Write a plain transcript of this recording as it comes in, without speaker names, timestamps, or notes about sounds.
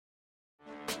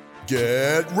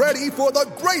Get ready for the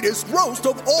greatest roast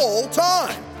of all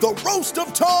time, the Roast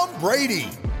of Tom Brady,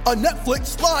 a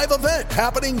Netflix live event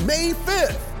happening May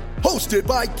 5th. Hosted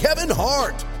by Kevin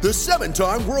Hart, the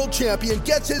 7-time world champion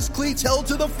gets his cleats held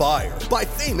to the fire by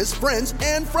famous friends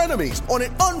and frenemies on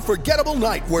an unforgettable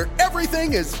night where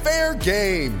everything is fair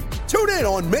game. Tune in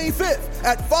on May 5th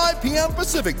at 5 p.m.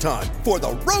 Pacific time for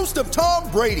the Roast of Tom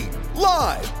Brady,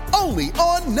 live only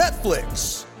on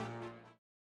Netflix.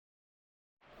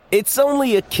 It's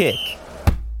only a kick,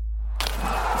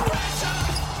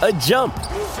 a jump,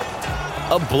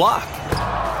 a block.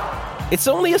 It's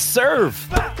only a serve.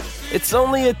 It's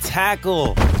only a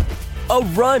tackle, a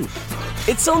run.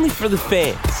 It's only for the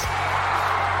fans.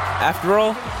 After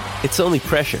all, it's only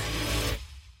pressure.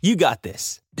 You got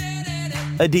this.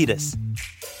 Adidas.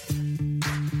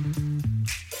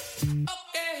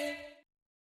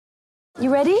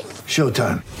 You ready?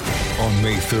 Showtime. On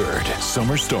May 3rd,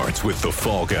 summer starts with The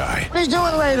Fall Guy. Let's do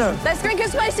it later. Let's drink a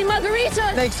spicy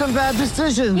margarita. Make some bad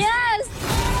decisions. Yes!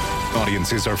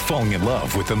 Audiences are falling in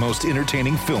love with the most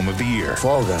entertaining film of the year.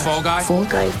 Fall Guy. Fall Guy? Fall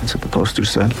Guy. That's what the poster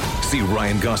said. See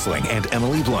Ryan Gosling and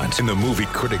Emily Blunt in the movie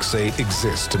critics say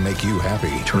exists to make you happy.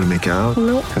 Trying to make it out?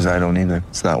 Nope. Because I don't either.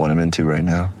 It's not what I'm into right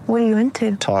now. What are you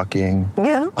into? Talking.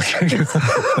 Yeah.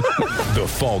 The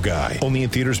Fall Guy. Only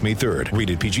in theaters May 3rd.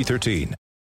 Rated PG-13.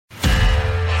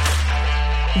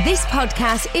 This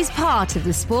podcast is part of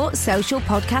the Sports Social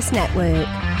Podcast Network.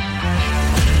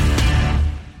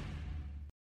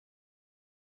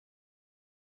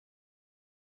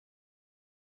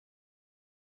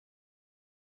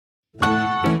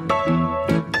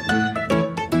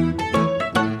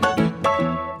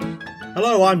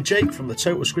 Hello, I'm Jake from the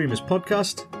Total Screamers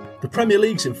podcast. The Premier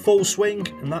League's in full swing,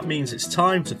 and that means it's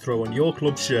time to throw on your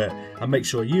club shirt and make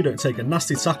sure you don't take a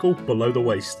nasty tackle below the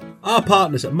waist. Our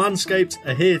partners at Manscaped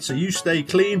are here so you stay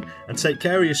clean and take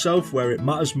care of yourself where it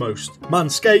matters most.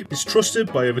 Manscaped is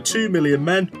trusted by over 2 million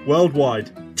men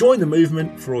worldwide. Join the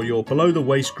movement for all your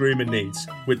below-the-waist grooming needs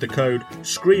with the code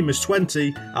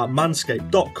SCREAMERS20 at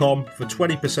manscaped.com for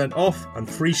 20% off and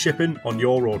free shipping on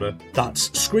your order. That's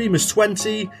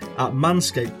SCREAMERS20 at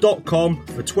manscaped.com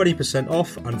for 20%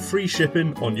 off and free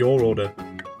shipping on your order.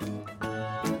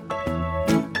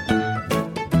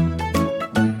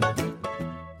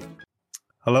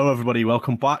 Hello everybody,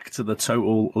 welcome back to the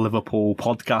Total Liverpool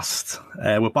podcast.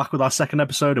 We're back with our second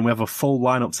episode and we have a full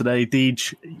lineup today.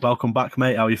 Deej, welcome back,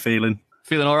 mate. How are you feeling?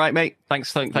 Feeling all right, mate.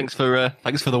 Thanks for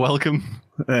the welcome.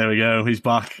 There we go. He's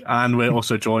back, and we're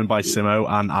also joined by Simo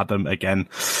and Adam again.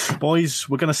 Boys,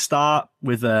 we're going to start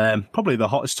with probably the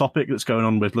hottest topic that's going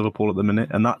on with Liverpool at the minute,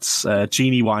 and that's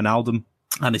Gini Wijnaldum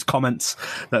and his comments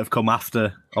that have come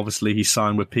after, obviously, he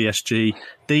signed with PSG.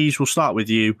 Deej, we'll start with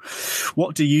you.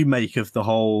 What do you make of the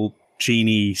whole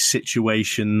Gini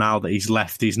situation now that he's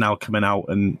left? He's now coming out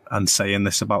and saying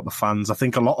this about the fans. I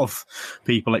think a lot of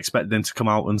people expected him to come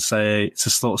out and say, to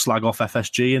sort of slag off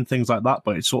FSG and things like that,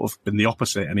 but it's sort of been the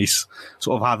opposite, and he's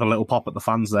sort of had a little pop at the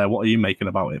fans there. What are you making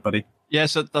about it, buddy? Yeah,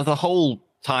 so the whole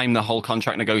time the whole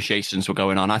contract negotiations were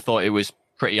going on, I thought it was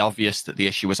pretty obvious that the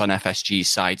issue was on FSG's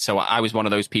side. So I was one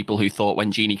of those people who thought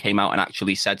when Gini came out and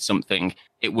actually said something,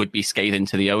 it would be scathing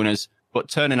to the owners. But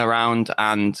turning around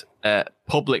and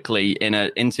publicly in an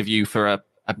interview for a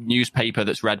newspaper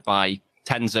that's read by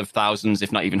tens of thousands,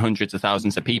 if not even hundreds of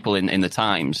thousands of people in the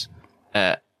Times,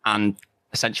 and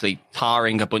essentially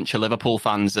tarring a bunch of Liverpool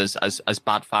fans as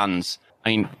bad fans. I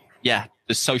mean, yeah,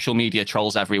 there's social media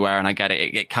trolls everywhere, and I get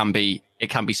it. It can be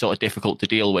sort of difficult to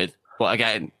deal with. But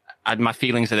again, my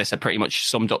feelings of this are pretty much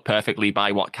summed up perfectly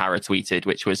by what Kara tweeted,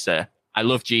 which was, I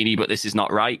love Gini, but this is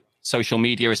not right. Social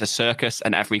media is a circus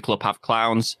and every club have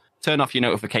clowns. Turn off your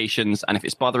notifications, and if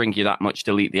it's bothering you that much,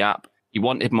 delete the app. You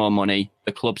wanted more money,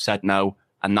 the club said no,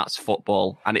 and that's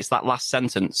football. And it's that last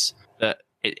sentence that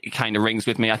it kind of rings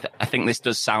with me. I think this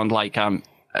does sound like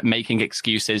making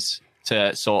excuses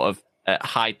to sort of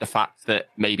hide the fact that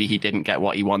maybe he didn't get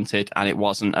what he wanted and it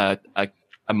wasn't a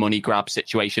money grab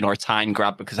situation or a time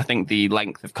grab, because I think the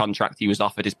length of contract he was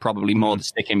offered is probably more the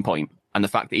sticking point. And the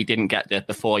fact that he didn't get the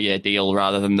 4-year deal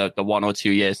rather than the 1 or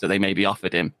 2 years that they maybe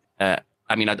offered him. I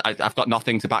mean, I've got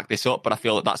nothing to back this up, but I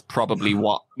feel that that's probably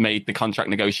what made the contract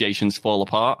negotiations fall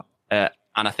apart. And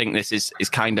I think this is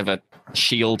kind of a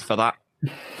shield for that.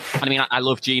 I mean, I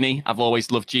love Gini. I've always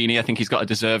loved Gini. I think he's got a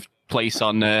deserved place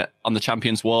on the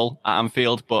Champions Wall at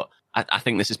Anfield, but I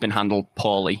think this has been handled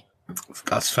poorly.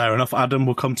 That's fair enough. Adam,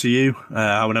 we'll come to you.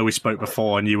 I know we spoke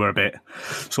before and you were a bit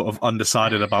sort of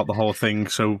undecided about the whole thing.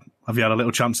 So have you had a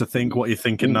little chance to think? What are you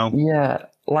thinking now? Yeah,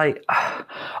 like,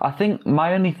 I think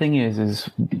my only thing is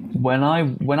when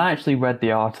I actually read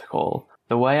the article,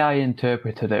 the way I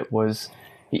interpreted it was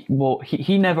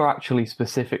he never actually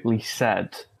specifically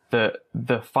said that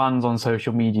the fans on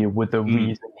social media were the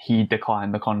reason he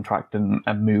declined the contract and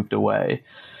moved away.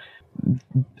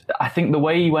 I think the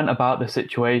way he went about the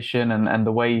situation and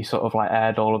the way he sort of like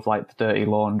aired all of like the dirty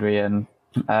laundry and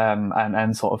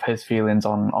sort of his feelings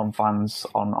on fans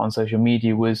on social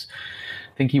media was,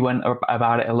 I think he went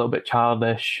about it a little bit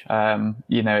childish.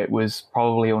 It was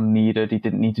probably unneeded. He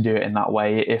didn't need to do it in that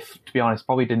way. To be honest,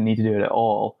 probably didn't need to do it at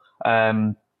all.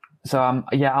 I'm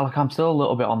still a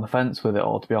little bit on the fence with it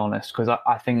all, to be honest, because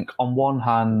I think on one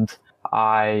hand,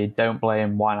 I don't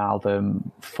blame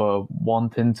Wijnaldum for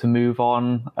wanting to move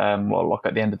on. Look,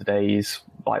 at the end of the day, he's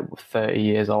like 30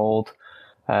 years old.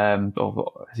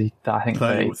 Or is he? I think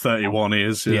 31 he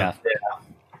is. Yeah.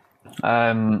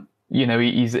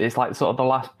 It's like sort of the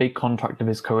last big contract of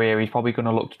his career. He's probably going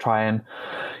to look to try and,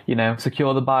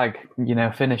 secure the bag.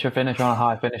 Finish on a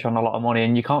high, finish on a lot of money,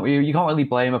 and you can't really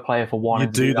blame a player for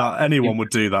wanting to do that. Anyone would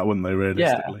do that, wouldn't they?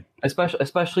 Realistically, yeah.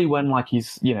 Especially when like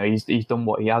he's done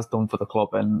what he has done for the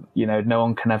club, and no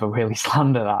one can ever really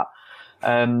slander that.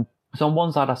 So on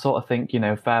one side, I sort of think,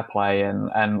 fair play,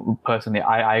 and personally,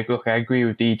 I agree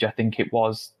with Deej. I think it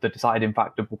was the deciding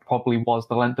factor probably was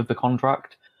the length of the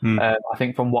contract. I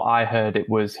think from what I heard, it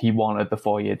was he wanted the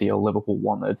 4-year deal. Liverpool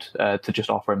wanted to just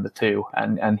offer him the 2,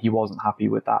 and he wasn't happy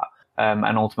with that.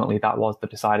 And ultimately, that was the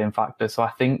deciding factor. So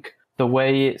I think the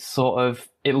way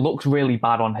it looks really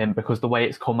bad on him, because the way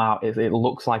it's come out is it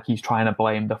looks like he's trying to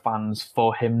blame the fans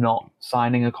for him not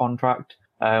signing a contract,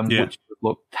 which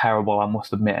look terrible, I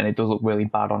must admit, and it does look really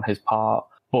bad on his part.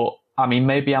 But I mean,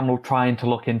 maybe I'm trying to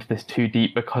look into this too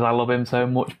deep because I love him so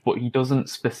much, but he doesn't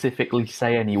specifically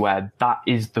say anywhere that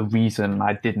is the reason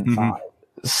I didn't sign.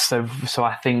 So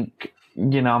I think,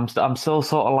 I'm still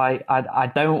sort of like,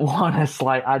 I don't want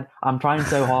to I'm trying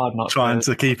so hard not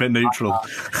to keep it neutral.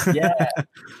 Yeah.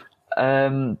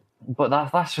 But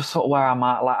that's just sort of where I'm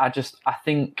at. Like, I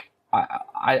think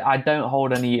I don't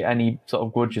hold any sort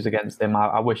of grudges against him.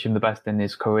 I wish him the best in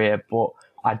his career, but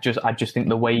I just think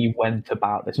the way he went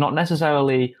about this, not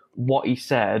necessarily what he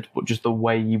said, but just the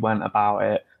way he went about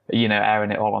it,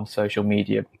 airing it all on social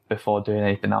media before doing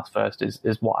anything else first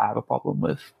is what I have a problem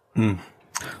with.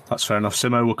 That's fair enough.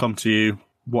 Simo, we'll come to you.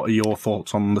 What are your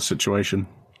thoughts on the situation?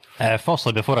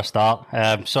 Firstly, before I start,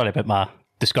 sorry about my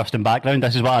disgusting background.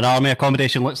 This is what an army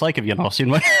accommodation looks like if you've not seen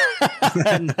one.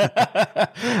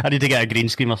 I need to get a green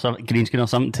screen or something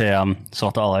to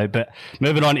sort it all out. But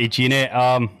moving on to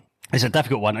Gini, it's a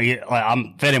difficult one.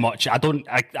 I'm very much. I don't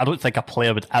think a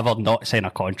player would ever not sign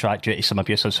a contract due to some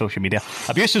abuse on social media.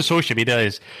 Abuse on social media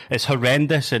is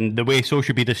horrendous, and the way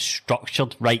social media is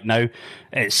structured right now,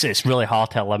 it's really hard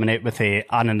to eliminate with the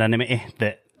anonymity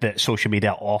that social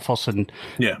media offers, and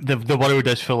the world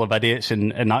is full of idiots,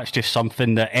 and that's just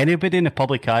something that anybody in the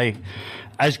public eye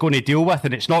is going to deal with,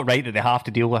 and it's not right that they have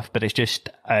to deal with, but it's just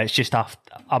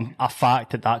a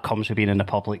fact that comes with being in the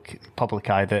public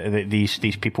eye, that these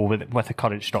people with the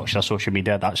current structure of social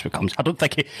media, that's what comes. I don't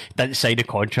think he didn't sign a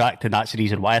contract, and that's the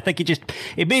reason why. I think it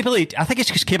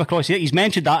just came across. He's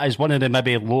mentioned that as one of the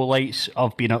maybe lowlights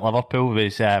of being at Liverpool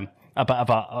was a bit of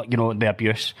the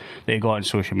abuse that he got on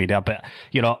social media. But,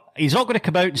 he's not going to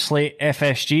come out and slate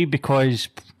FSG because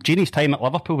Gini's time at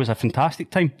Liverpool was a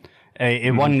fantastic time.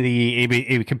 He won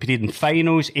he competed in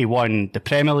finals, he won the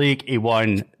Premier League, he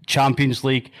won Champions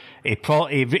League. He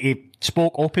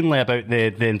spoke openly about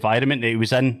the environment that he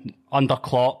was in under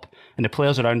Klopp and the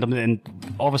players around him, and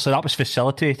obviously that was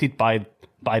facilitated by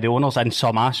the owners in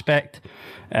some aspect.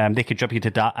 They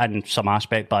contributed that in some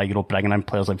aspect by, bringing in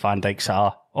players like Van Dijk,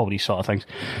 Salah, all these sort of things.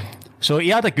 So he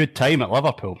had a good time at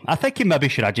Liverpool. I think he maybe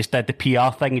should have just did the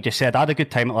PR thing. He just said, I had a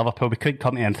good time at Liverpool. We couldn't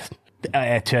come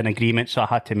to an agreement, so I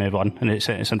had to move on, and it's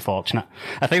unfortunate.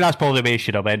 I think that's probably the way he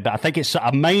should have went, but I think it's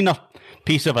a minor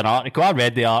piece of an article. I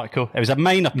read the article. It was a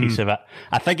minor piece of it.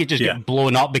 I think it just got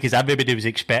blown up because everybody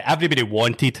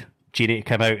wanted Gini to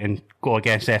come out and go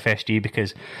against FSG,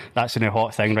 because that's the new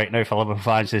hot thing right now for Liverpool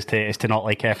fans is to not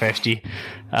like FSG.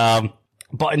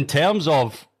 But in terms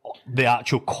of the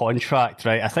actual contract,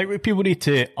 right, I think what people need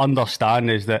to understand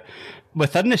is that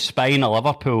within the spine of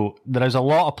Liverpool, there is a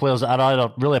lot of players that are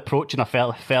either really approaching their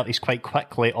 30s quite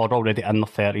quickly or already in their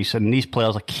 30s, and these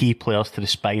players are key players to the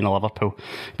spine of Liverpool.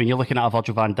 When you're looking at a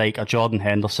Virgil van Dijk, a Jordan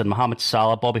Henderson, Mohamed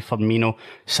Salah, Bobby Firmino,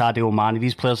 Sadio Mane,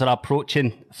 these players are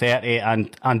approaching 30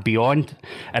 and beyond.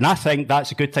 And I think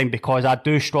that's a good thing, because I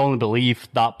do strongly believe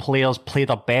that players play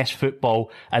their best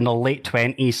football in their late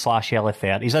 20s / early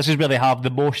 30s. This is where they have the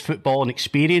most football and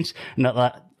experience, and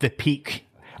at the peak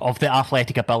of the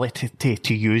athletic ability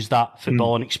to use that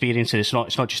footballing experience. And it's not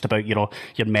just about, you know,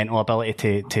 your mental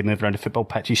ability to move around the football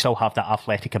pitch. You still have that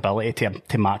athletic ability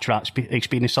to match that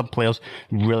experience. Some players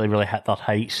really, really hit their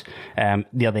heights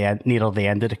near the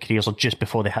end of the careers, or just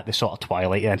before they hit the sort of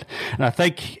twilight end. And I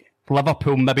think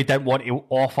Liverpool maybe didn't want to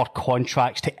offer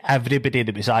contracts to everybody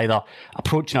that was either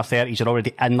approaching their 30s or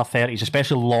already in their 30s,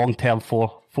 especially long-term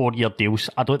four-year deals.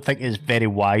 I don't think it's very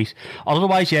wise.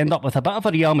 Otherwise, you end up with a bit of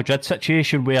a Real Madrid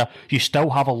situation where you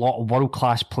still have a lot of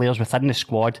world-class players within the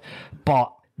squad,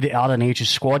 but they are an aging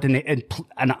squad, and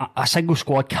a single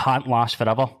squad can't last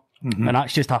forever. Mm-hmm. And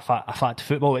that's just a fact of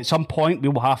football. At some point, we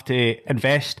will have to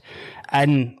invest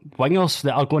in wingers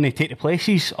that are going to take the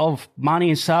places of Mane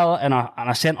and Salah, and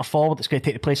a centre forward that's going to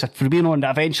take the place of Firmino, and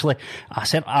eventually a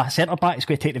centre back is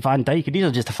going to take the Van Dijk. And these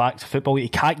are just a fact of football. You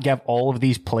can't give all of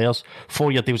these players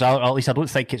 4-year deals, or at least I don't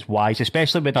think it's wise,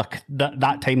 especially with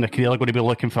that time in their career. They're going to be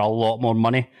looking for a lot more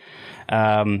money.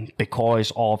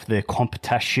 Because of the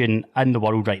competition in the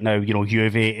world right now. You know,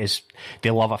 Juve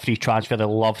they love a free transfer. They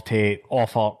love to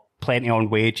offer plenty on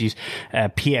wages.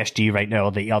 PSG right now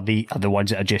are the ones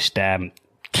that are just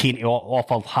keen to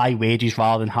offer high wages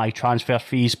rather than high transfer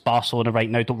fees. Barcelona right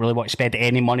now don't really want to spend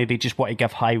any money. They just want to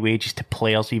give high wages to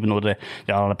players, even though they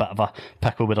are in a bit of a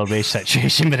pickle with their wage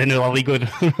situation with the new La Liga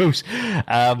rules.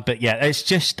 But yeah, it's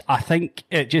just, I think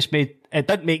it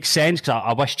didn't make sense, because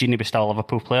I wish Gini was still a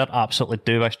Liverpool player. I absolutely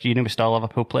do wish Gini was still a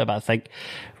Liverpool player, but I think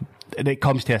it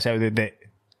comes to us out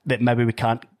that maybe we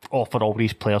can't offer all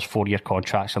these players 4-year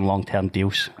contracts and long-term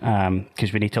deals,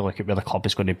 because we need to look at where the club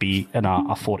is going to be in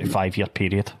a 45-year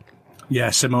period. Yeah,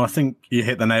 Simo, I think you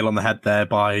hit the nail on the head there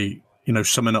by, you know,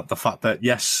 summing up the fact that,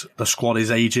 yes, the squad is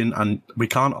aging, and we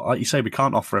can't, like you say, we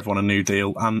can't offer everyone a new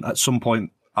deal, and at some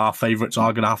point our favourites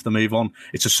are going to have to move on.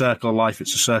 It's a circle of life,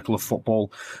 it's a circle of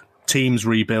football. Teams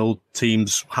rebuild,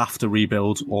 teams have to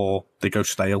rebuild, or they go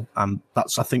stale. And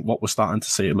that's, I think, what we're starting to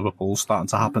see at Liverpool starting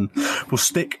to happen. We'll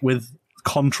stick with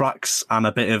contracts and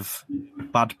a bit of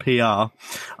bad PR.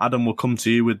 Adam, will come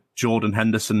to you with Jordan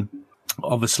Henderson.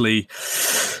 Obviously,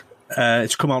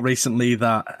 it's come out recently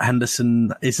that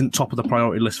Henderson isn't top of the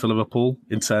priority list for Liverpool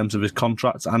in terms of his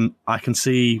contract. And I can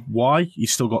see why.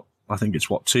 He's still got, I think it's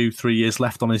 2-3 years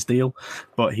left on his deal.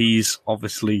 But he's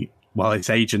obviously... Well, his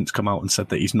agent's come out and said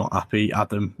that he's not happy.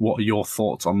 Adam, what are your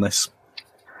thoughts on this?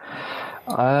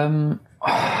 Well,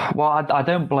 I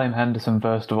don't blame Henderson,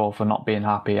 first of all, for not being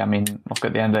happy. I mean, look,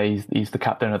 at the end of the day, he's the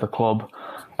captain of the club.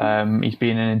 He's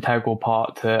been an integral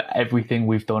part to everything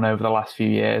we've done over the last few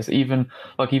years. Even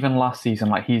last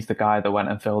season, he's the guy that went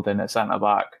and filled in at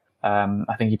centre-back.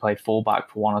 I think he played full-back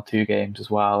for 1 or 2 games as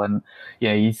well. And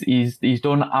yeah, he's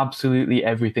done absolutely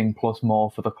everything plus more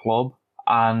for the club.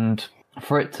 And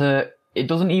it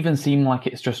doesn't even seem like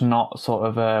it's just not sort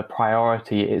of a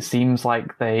priority. It seems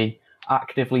like they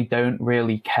actively don't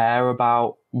really care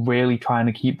about really trying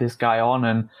to keep this guy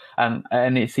on.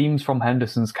 And it seems from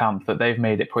Henderson's camp that they've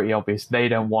made it pretty obvious they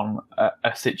don't want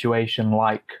a situation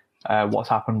like what's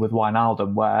happened with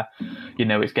Wijnaldum, where, you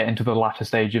know, it's getting to the latter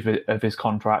stage of his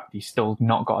contract. He's still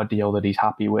not got a deal that he's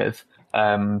happy with.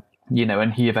 You know,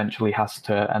 and he eventually has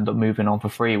to end up moving on for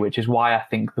free, which is why I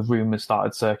think the rumours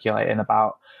started circulating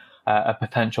about a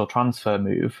potential transfer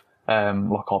move.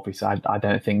 Look, obviously, I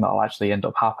don't think that'll actually end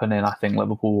up happening. I think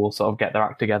Liverpool will sort of get their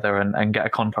act together and get a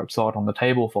contract sorted on the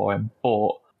table for him.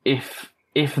 But if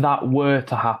that were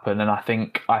to happen, and I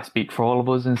think I speak for all of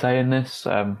us in saying this,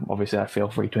 obviously I feel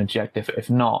free to interject if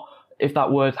not. If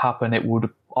that were to happen, it would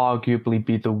arguably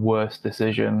be the worst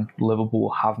decision Liverpool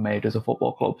have made as a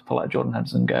football club to let Jordan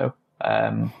Henderson go.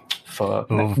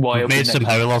 We've made some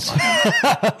howlers. We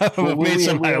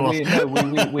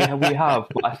have.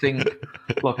 But I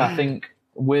think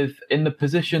in the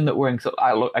position that we're in, so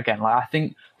I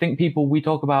think people, we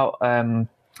talk about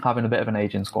having a bit of an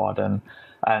aging squad and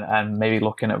maybe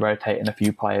looking at rotating a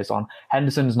few players on.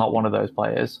 Henderson's not one of those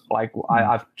players.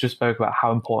 I've just spoke about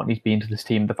how important he's been to this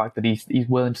team, the fact that he's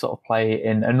willing to sort of play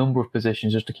in a number of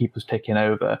positions just to keep us ticking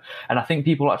over. And I think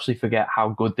people actually forget how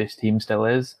good this team still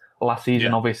is. Last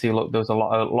season, obviously, look, there was a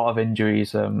lot of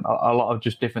injuries, a lot of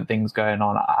just different things going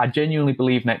on. I genuinely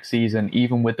believe next season,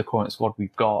 even with the current squad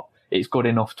we've got, it's good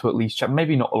enough to at least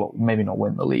maybe not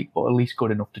win the league, but at least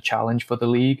good enough to challenge for the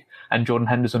league. And Jordan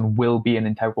Henderson will be an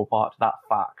integral part to that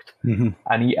fact, and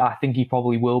I think he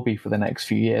probably will be for the next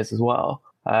few years as well.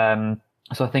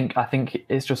 So I think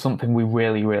it's just something we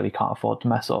really, really can't afford to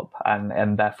mess up,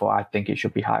 and therefore I think it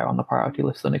should be higher on the priority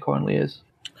list than it currently is.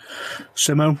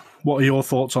 Simo, what are your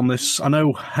thoughts on this? I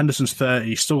know Henderson's 30,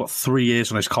 he's still got 3 years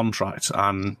on his contract,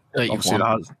 and 31. Obviously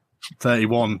that's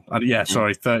 31.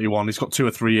 31. He's got 2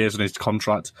 or 3 years on his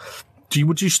contract.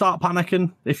 would you start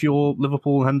panicking if you're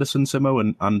Liverpool and Henderson,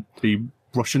 Simo, and be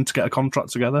rushing to get a contract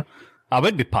together? I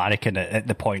wouldn't be panicking at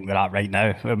the point we're at right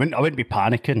now. I wouldn't be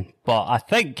panicking. But I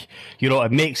think,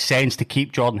 it makes sense to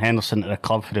keep Jordan Henderson at the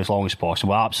club for as long as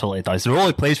possible. It absolutely does. The role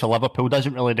he plays for Liverpool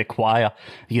doesn't really require,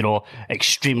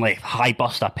 extremely high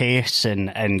burst of pace and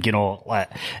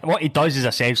what he does is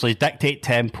essentially dictate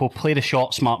tempo, play the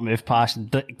short, smart move pass,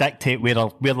 dictate where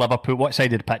Liverpool, what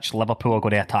side of the pitch Liverpool are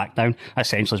going to attack down.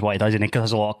 Essentially is what he does, and he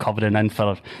does a lot of covering in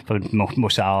for Mo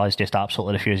Salah is just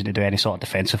absolutely refusing to do any sort of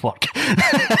defensive work.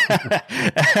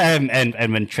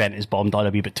 and when Trent is bombed on a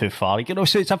wee bit too far,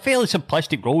 so it's a fairly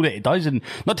simplistic role that he does, and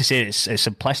not to say it's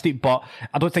simplistic, but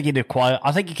I don't think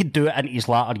I think he can do it into his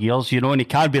latter years, and he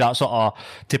can be that sort of,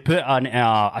 to put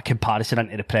a comparison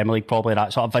into the Premier League, probably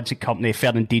that sort of Vincent Kompany,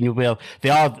 Fernandinho, where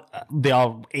they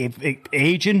are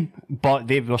aging, but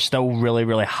they were still really,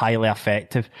 really highly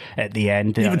effective at the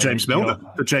end. Even James Milner,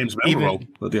 the James Milner role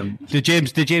at the end.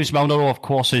 The James Milner role, of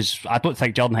course, I don't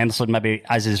think Jordan Henderson maybe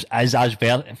is as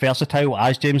versatile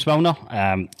as James Milner.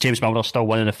 James Milner's still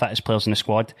one of the fittest players in the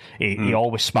squad. He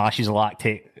always smashes a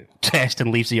lactate test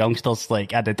and leaves the youngsters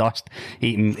like in the dust,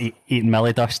 eating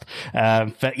Millie dust.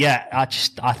 But yeah,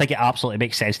 I think it absolutely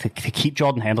makes sense to keep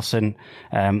Jordan Henderson,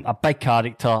 a big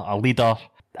character, a leader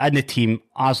in the team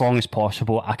as long as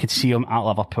possible. I could see him at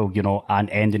Liverpool, and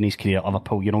ending his career at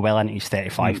Liverpool, well into his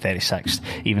 35, 36,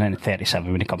 even into 37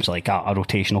 when it comes to like a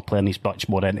rotational player and he's much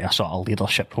more into a sort of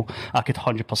leadership role. I could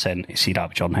 100% see that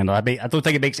with Jordan Henderson. I don't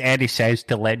think it makes any sense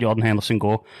to let Jordan Henderson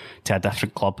go to a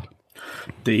different club.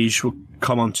 Deej, we'll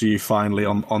come on to you finally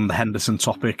on the Henderson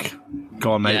topic.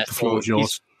 Go on, mate, the floor is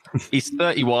yours. He's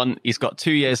 31, he's got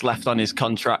 2 years left on his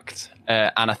contract,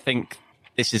 and I think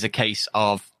this is a case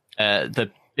of the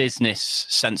business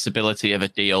sensibility of a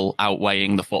deal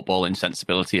outweighing the footballing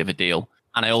sensibility of a deal.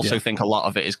 And I also think a lot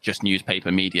of it is just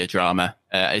newspaper media drama.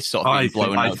 It's sort of being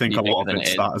blown out. I think a lot of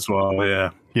it's that as well, yeah.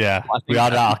 Yeah, we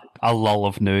had a lull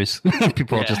of news.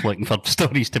 People are just looking for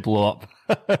stories to blow up.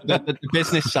 the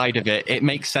business side of it, it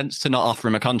makes sense to not offer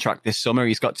him a contract this summer.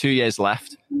 He's got 2 years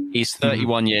left. He's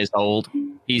 31 years old.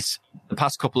 He's, the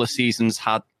past couple of seasons,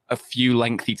 had a few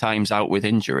lengthy times out with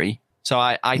injury. So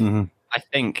I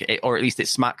think, or at least it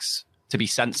smacks to be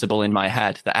sensible in my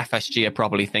head, that FSG are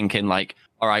probably thinking like,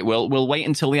 all right, we'll wait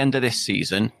until the end of this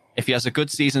season. If he has a good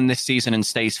season this season and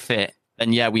stays fit,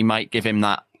 then yeah, we might give him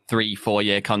that 3-4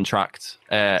 year contract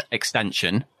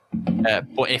extension.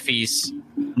 But if he's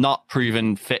not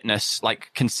proven fitness, like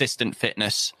consistent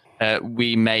fitness,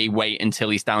 we may wait until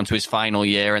he's down to his final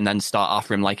year and then start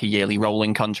offering him like a yearly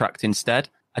rolling contract instead.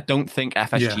 I don't think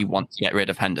FSG want to get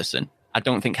rid of Henderson. I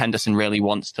don't think Henderson really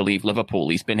wants to leave Liverpool.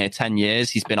 He's been here 10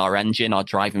 years. He's been our engine, our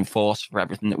driving force for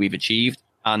everything that we've achieved.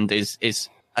 And is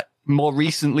more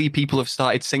recently, people have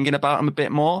started singing about him a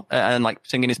bit more and like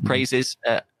singing his praises.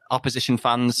 Opposition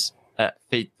fans for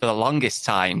the longest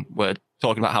time were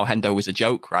talking about how Hendo was a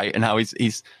joke, right? And how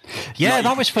he's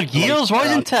that was for years,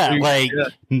 wasn't it? Like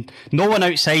no one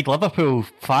outside Liverpool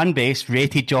fan base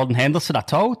rated Jordan Henderson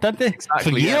at all, did they?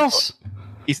 Exactly, for years.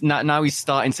 He's he's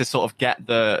starting to sort of get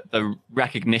the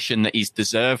recognition that he's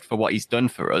deserved for what he's done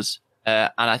for us.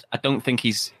 And I don't think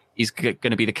he's going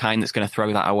to be the kind that's going to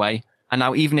throw that away. And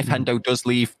now, even if Hendo does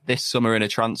leave this summer in a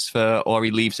transfer, or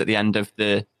he leaves at the end of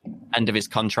his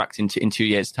contract in 2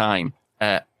 years' time,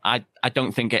 I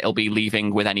don't think it'll be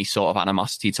leaving with any sort of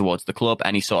animosity towards the club,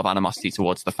 any sort of animosity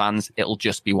towards the fans. It'll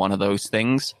just be one of those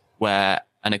things where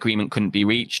an agreement couldn't be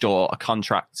reached, or a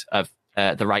contract of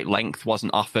the right length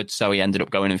wasn't offered, so he ended up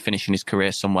going and finishing his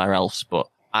career somewhere else. But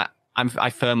I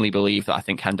firmly believe that I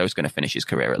think Hendo's going to finish his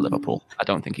career at Liverpool. I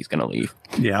don't think he's going to leave.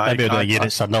 Yeah, maybe a year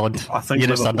at Sunderland. I think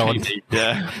Sunderland.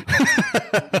 Yeah.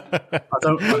 I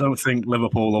don't think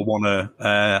Liverpool will want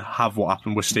to have what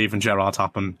happened with Steven Gerrard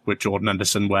happen with Jordan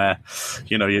Henderson, where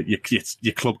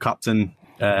your club captain,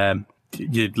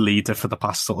 your leader for the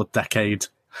past sort of decade,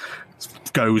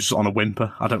 goes on a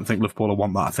whimper. I don't think Liverpool will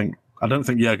want that. I don't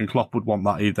think Jurgen Klopp would want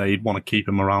that either. He'd want to keep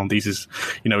him around. He's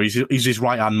his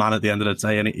right hand man at the end of the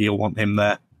day, and he'll want him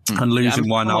there. And losing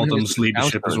Wijnaldum's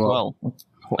leadership as well.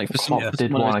 Like for Klopp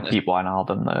did want to keep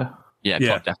Wijnaldum though. Yeah,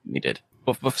 Klopp definitely did.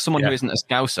 But for someone who isn't a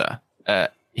Scouser,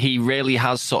 he really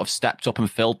has sort of stepped up and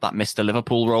filled that Mr.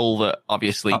 Liverpool role that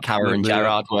obviously Carra and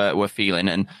Gerrard were feeling.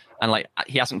 And like,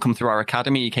 he hasn't come through our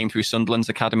academy. He came through Sunderland's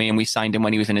academy, and we signed him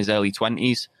when he was in his early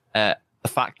 20s. The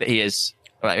fact that he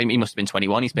must have been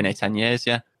 21. He's been here 10 years,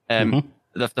 yeah.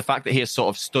 The fact that he has sort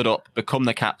of stood up, become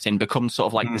the captain, become sort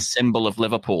of like the symbol of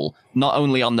Liverpool, not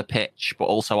only on the pitch, but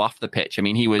also off the pitch. I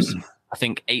mean, he was, I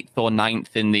think, 8th or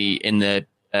 9th in the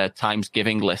Times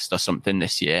giving list or something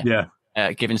this year. Yeah.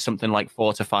 giving something like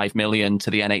 4 to 5 million to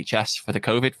the NHS for the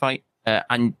COVID fight.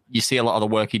 And you see a lot of the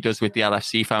work he does with the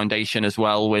LFC Foundation as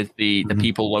well, with the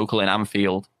people local in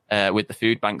Anfield, with the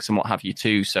food banks and what have you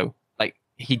too. So like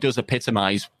he does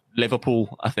epitomise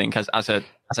Liverpool, I think, as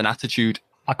an attitude.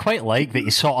 I quite like that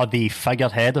he's sort of the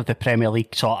figurehead of the Premier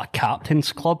League sort of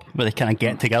captains club, where they kind of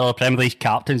get together. The Premier League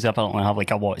captains, they apparently have like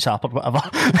a WhatsApp or whatever,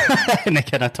 and they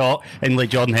kind of talk. And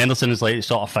like Jordan Henderson is like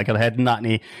sort of figurehead in that,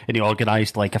 and he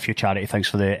organised like a few charity things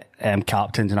for the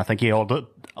captains. And I think he ordered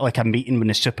like a meeting when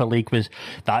the Super League was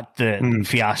the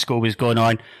fiasco was going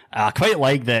on. I quite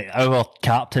like that our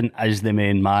captain is the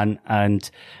main man, and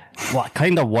what I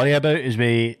kind of worry about is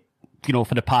for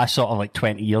the past sort of like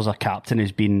 20 years, our captain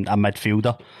has been a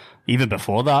midfielder. Even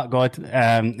before that,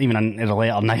 even in the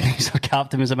later 90s, our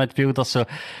captain was a midfielder. So,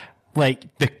 like,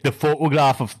 the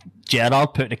photograph of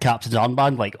Gerrard putting the captain's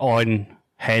armband, like, on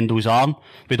Hendel's arm,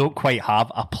 we don't quite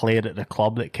have a player at the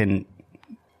club that can...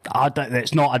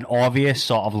 It's not an obvious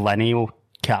sort of lineal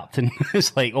captain.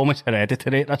 It's like almost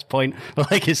hereditary at this point.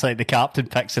 Like it's like the captain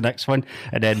picks the next one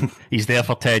and then he's there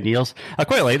for 10 years. I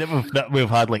quite like that we've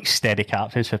had like steady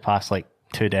captains for the past like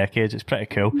 2 decades. It's pretty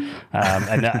cool.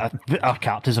 And our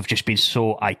captains have just been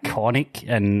so iconic,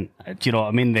 and do you know what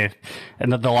I mean?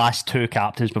 The last 2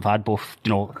 captains we've had, both,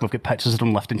 we've got pictures of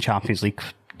them lifting Champions League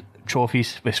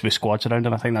trophies with squads around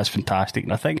him. I think that's fantastic,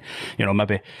 and I think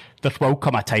maybe there will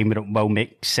come a time when it will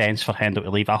make sense for Hendel to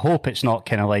leave. I hope it's not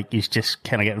kind of like he's just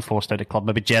kind of getting forced out of the club.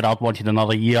 Maybe Gerrard wanted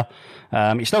another year.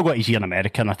 He's still got his year in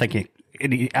America, and I think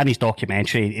in his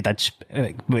documentary he did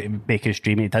make his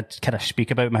dream. He did kind of speak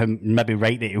about how maybe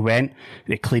right that he went,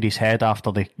 they cleared his head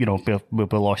after we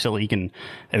lost the league, and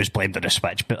it was blamed on the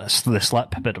switch, but it's the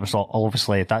slip. But it was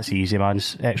obviously, that's the easy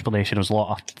man's explanation. There was a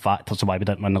lot of factors of why we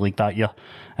didn't win the league that year.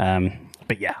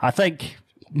 But yeah, I think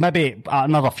maybe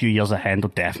another few years of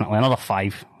Hendel, definitely another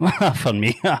 5 for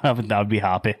me. I would be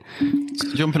happy.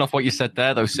 Jumping off what you said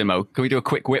there, though, Simo, can we do a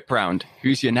quick whip round?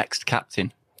 Who's your next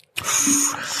captain?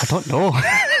 I don't know.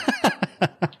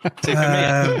 See, for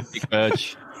me, Big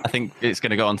Verge. I think it's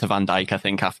going to go on to Van Dijk. I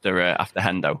think after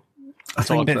Hendo. I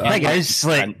think the thing is,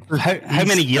 like, how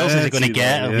many years is he going to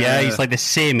get? Yeah, he's like the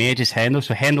same age as Hendel,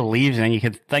 so Hendel leaves, and then you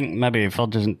could think maybe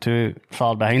Verge isn't too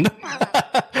far behind him.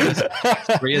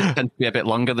 Careers tend to be a bit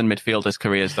longer than midfielders'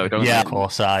 careers, though, don't they? Yeah, of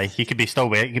course. He could be still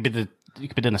waiting. You could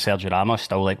be doing a Sergio Ramos,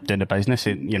 still like doing the business,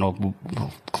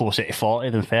 closer to 40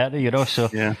 than 30. So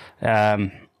yeah.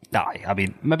 I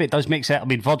mean, maybe it does make sense. I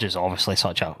mean, Verge is obviously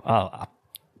such a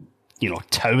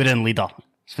towering leader.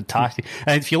 It's fantastic.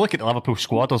 And if you look at the Liverpool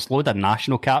squad, there's a load of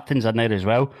national captains in there as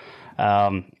well.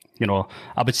 I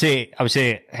would say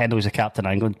Hendel's the captain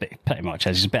of England, but he pretty much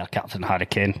is. He's a better captain than Harry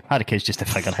Kane. Harry Kane's just a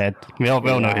figurehead. We all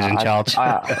know who's in charge.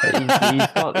 Kane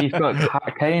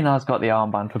has got the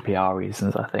armband for PR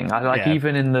reasons, I think.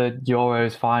 Even in the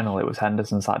Euros final, it was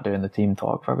Henderson sat doing the team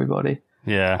talk for everybody.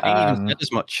 Yeah. Kane even said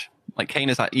as much. Like, Kane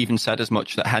has even said as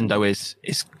much that Hendo is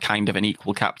kind of an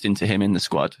equal captain to him in the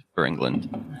squad for England.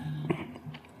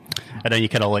 And then you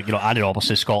kind of like, Andy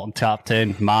Robertson, Scotland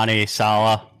captain, Mane,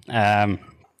 Salah, Gini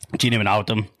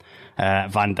Wijnaldum,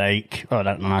 Van Dijk,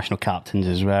 international captains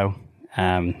as well.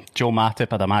 Joe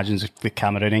Matip, I'd imagine, is the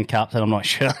Cameroonian captain. I'm not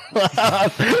sure.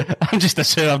 I'm just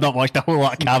assuming I've not watched a whole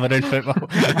lot of Cameroon football.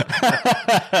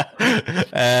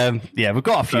 We've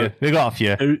got a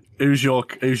few. Who's your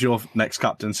next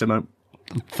captain, Simon?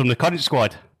 From the current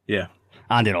squad? Yeah.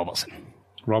 Andy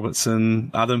Robertson.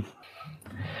 Adam?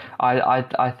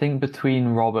 I think between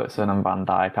Robertson and Van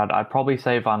Dijk, I'd probably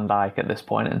say Van Dijk at this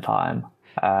point in time.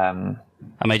 I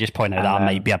may just point out that I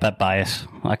might be a bit biased.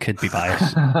 I could be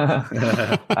biased.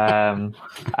 And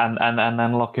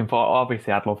then looking for,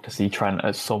 obviously, I'd love to see Trent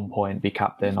at some point be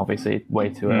captain. Obviously, way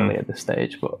too early at this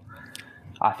stage, but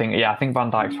I think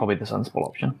Van Dijk's probably the sensible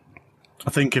option. I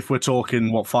think if we're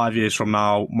talking, 5 years from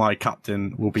now, my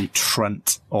captain will be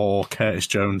Trent or Curtis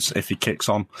Jones if he kicks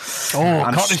on.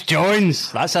 Curtis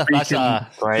Jones! That's a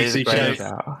great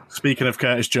Speaking of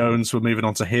Curtis Jones, we're moving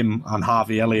on to him and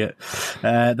Harvey Elliott.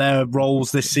 Their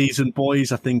roles this season,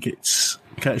 boys, I think it's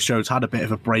Curtis Jones had a bit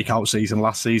of a breakout season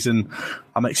last season.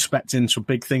 I'm expecting some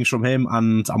big things from him,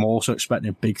 and I'm also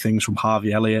expecting big things from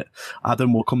Harvey Elliott.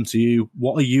 Adam, we'll come to you.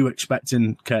 What are you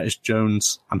expecting Curtis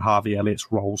Jones and Harvey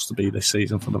Elliott's roles to be this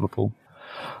season for Liverpool?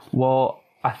 Well,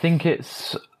 I think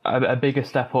it's a bigger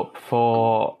step up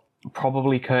for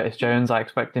probably Curtis Jones. I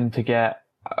expect him to get,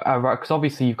 because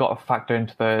obviously you've got to factor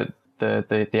into the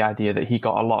idea that he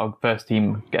got a lot of first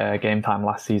team game time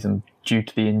last season due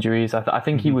to the injuries. I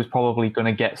think he was probably going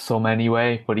to get some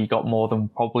anyway, but he got more than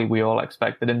probably we all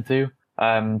expected him to.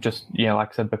 Like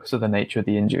I said, because of the nature of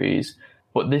the injuries.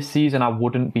 But this season, I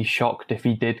wouldn't be shocked if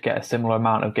he did get a similar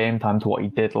amount of game time to what he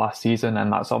did last season.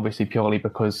 And that's obviously purely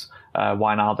because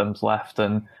Wijnaldum's left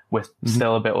and we're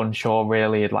still a bit unsure,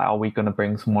 really. Like, are we going to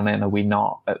bring someone in? Are we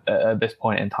not? At this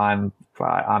point in time,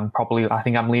 I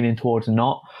think I'm leaning towards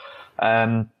not.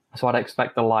 So I'd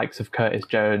expect the likes of Curtis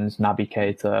Jones, Naby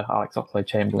Keita, Alex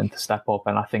Oxlade-Chamberlain to step up.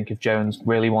 And I think if Jones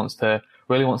really wants to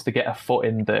get a foot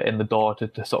in the door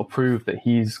to sort of prove that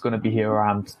he's going to be here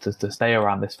around to stay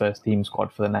around this first team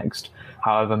squad for the next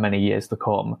however many years to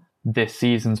come, this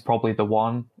season's probably the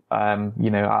one.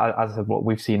 As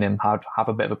we've seen him have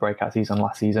a bit of a breakout season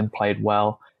last season, played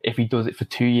well. If he does it for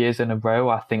 2 years in a row,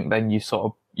 I think then you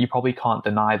probably can't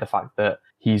deny the fact that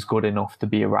he's good enough to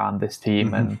be around this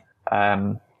team and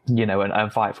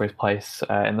fight for his place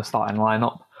in the starting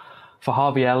lineup. For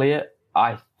Harvey Elliott,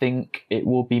 I think it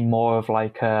will be more of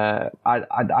like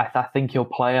I think he'll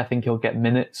play. I think he'll get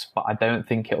minutes, but I don't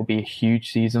think it'll be a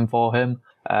huge season for him.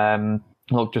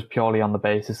 Just purely on the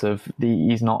basis of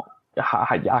he's not.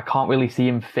 I can't really see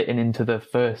him fitting into the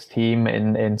first team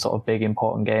in sort of big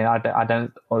important game. I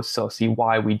don't sort of see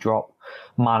why we drop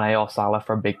Mane or Salah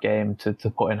for a big game to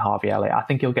put in Harvey Elliott. I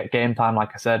think he'll get game time,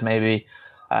 like I said, maybe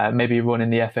run in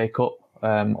the FA Cup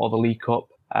or the League Cup.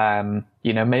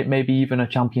 Maybe even a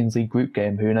Champions League group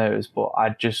game. Who knows? But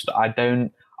I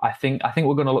think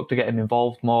we're going to look to get him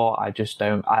involved more. I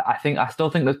still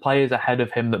think there's players ahead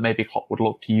of him that maybe Klopp would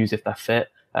look to use if they're fit.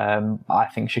 I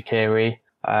think Shaqiri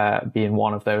being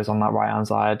one of those on that right hand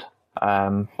side.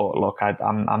 But look,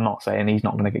 I'm not saying he's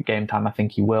not going to get game time. I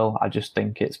think he will. I just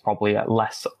think it's probably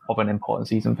less of an important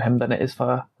season for him than it is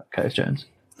for Curtis Jones.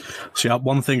 So yeah,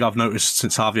 one thing I've noticed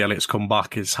since Harvey Elliott's come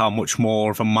back is how much more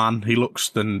of a man he looks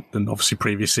than obviously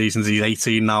previous seasons. He's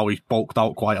 18 now, he's bulked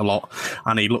out quite a lot,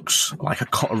 and he looks like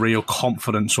a real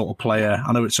confident sort of player.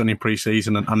 I know it's only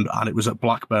pre-season and it was at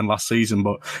Blackburn last season,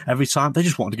 but every time they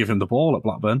just wanted to give him the ball at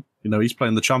Blackburn. He's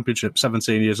playing the Championship,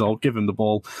 17 years old, give him the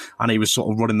ball, and he was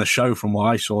sort of running the show from what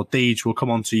I saw. Deej, we'll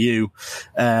come on to you.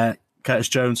 Curtis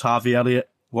Jones, Harvey Elliott,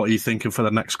 what are you thinking for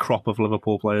the next crop of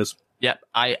Liverpool players? Yep,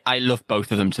 I love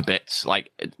both of them to bits.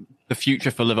 Like, the future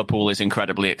for Liverpool is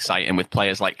incredibly exciting with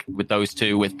players like with those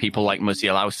two, with people like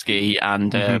Musialowski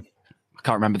and I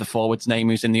can't remember the forward's name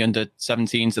who's in the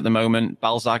under-17s at the moment,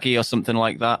 Balzaghi or something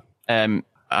like that. I'm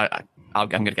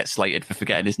going to get slated for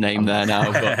forgetting his name there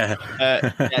now.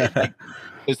 But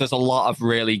there's a lot of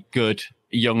really good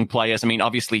young players. I mean,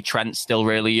 obviously Trent's still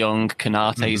really young,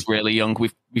 Konate's really young.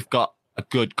 We've got a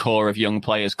good core of young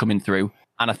players coming through.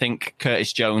 And I think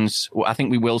Curtis Jones, I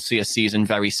think we will see a season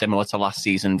very similar to last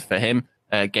season for him,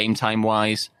 game time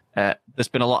wise. There's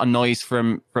been a lot of noise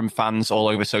from fans all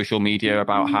over social media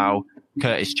about how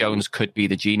Curtis Jones could be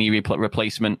the Gini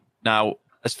replacement. Now,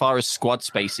 as far as squad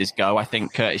spaces go, I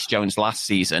think Curtis Jones last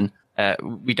season,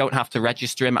 we don't have to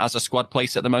register him as a squad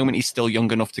place at the moment. He's still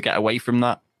young enough to get away from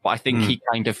that. But I think he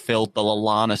kind of filled the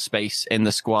Lallana space in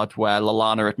the squad where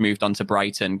Lallana had moved on to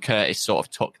Brighton. Curtis sort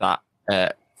of took that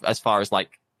as far as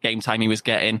like game time he was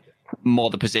getting,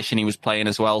 more the position he was playing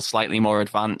as well, slightly more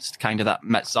advanced, kind of that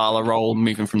Metzala role,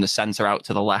 moving from the centre out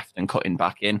to the left and cutting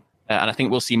back in. And I think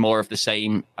we'll see more of the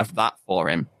same of that for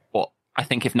him. But I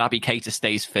think if Naby Keita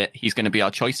stays fit, he's going to be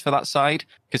our choice for that side.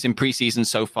 Because in pre-season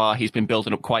so far, he's been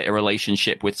building up quite a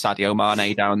relationship with Sadio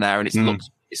Mane down there, and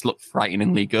it's looked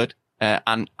frighteningly good.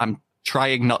 And I'm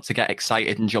trying not to get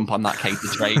excited and jump on that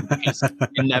Keita train because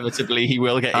inevitably he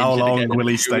will get injured. How long again. will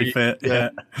he stay fit? Yeah.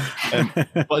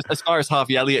 But as far as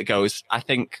Harvey Elliott goes, I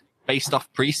think based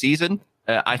off pre-season,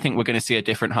 I think we're going to see a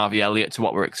different Harvey Elliott to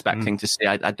what we're expecting to see.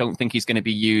 I don't think he's going to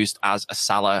be used as a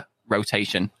Salah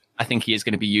rotation. I think he is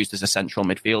going to be used as a central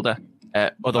midfielder.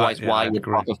 Otherwise, why would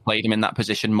Klopp have played him in that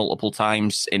position multiple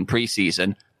times in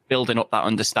pre-season, building up that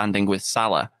understanding with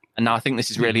Salah? And now I think this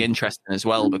is really interesting as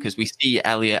well because we see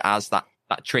Elliott as that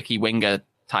tricky winger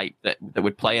type that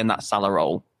would play in that Salah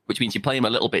role, which means you play him a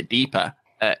little bit deeper.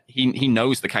 He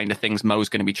knows the kind of things Mo's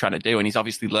going to be trying to do, and he's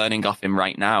obviously learning off him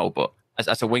right now. But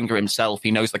as a winger himself, he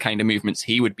knows the kind of movements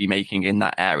he would be making in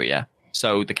that area.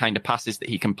 So the kind of passes that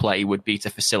he can play would be to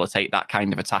facilitate that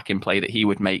kind of attacking play that he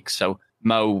would make. So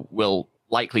Mo will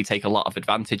likely take a lot of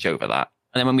advantage over that.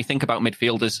 And then when we think about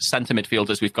midfielders, centre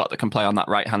midfielders we've got that can play on that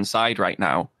right-hand side right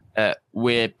now,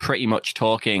 we're pretty much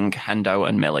talking Hendo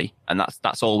and Millie, and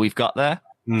that's all we've got there.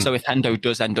 So if Hendo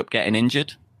does end up getting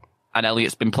injured, and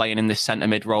Elliott's been playing in this centre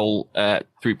mid role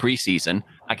through pre-season,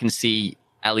 I can see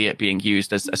Elliott being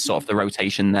used as sort of the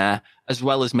rotation there, as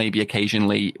well as maybe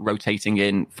occasionally rotating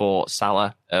in for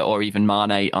Salah or even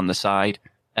Mane on the side.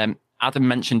 Adam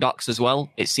mentioned Ox as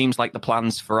well. It seems like the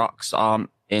plans for Ox aren't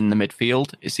in the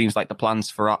midfield. It seems like the plans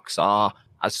for Ox are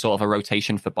as sort of a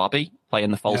rotation for Bobby. playing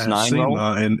the false I've nine seen role.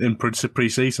 that in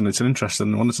pre-season. It's an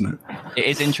interesting one, isn't it? It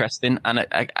is interesting, and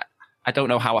I don't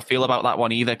know how I feel about that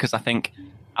one either, because I think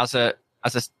as a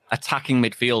attacking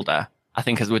midfielder, I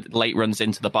think as with late runs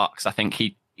into the box, I think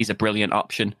he's a brilliant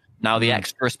option. Now, the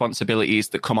extra responsibilities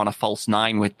that come on a false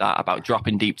nine with that, about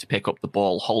dropping deep to pick up the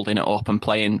ball, holding it up and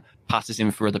playing passes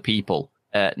in for other people.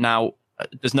 Now,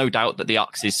 there's no doubt that the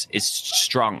Ox is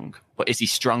strong, but is he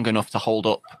strong enough to hold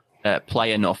up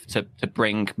play enough to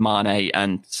bring Mane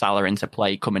and Salah into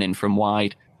play coming in from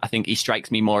wide? I think he strikes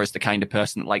me more as the kind of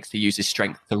person that likes to use his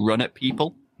strength to run at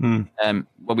people. Well,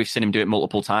 we've seen him do it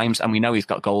multiple times, and we know he's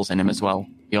got goals in him as well.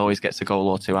 He always gets a goal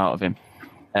or two out of him.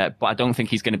 But I don't think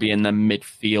he's going to be in the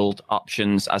midfield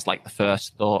options as like the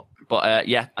first thought. But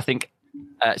yeah, I think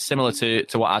similar to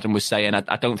what Adam was saying,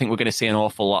 I don't think we're going to see an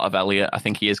awful lot of Elliott. I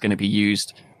think he is going to be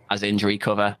used as injury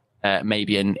cover,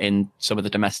 maybe in some of the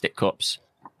domestic cups.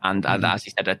 And as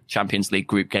he said, a Champions League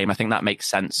group game. I think that makes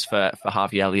sense for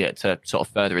Harvey Elliott to sort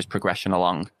of further his progression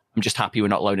along. I'm just happy we're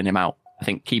not loaning him out. I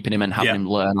think keeping him and having him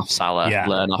learn off Salah,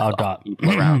 learn off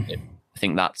people around him. I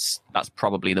think that's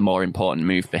probably the more important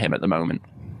move for him at the moment.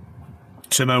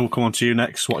 Timo, we'll come on to you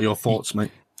next. What are your thoughts,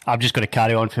 mate? I'm just going to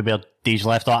carry on from where Deej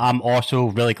left off. I'm also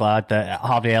really glad that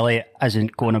Harvey Elliott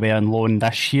isn't going away on loan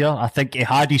this year. I think he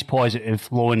had his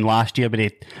positive loan last year, but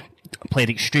he played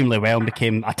extremely well and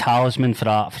became a talisman for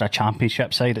a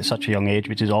championship side at such a young age,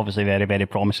 which is obviously very, very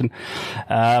promising.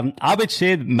 I would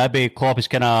say that maybe Klopp is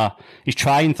he's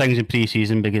trying things in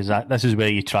pre-season, because this is where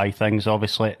you try things,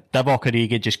 obviously. Divock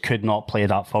Origi just could not play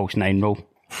that false nine role.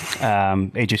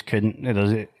 He just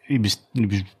couldn't. He was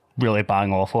really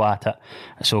bang awful at it.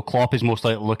 So Klopp is most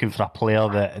likely looking for a player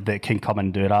that can come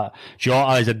and do that.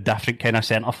 Jota is a different kind of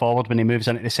centre forward when he moves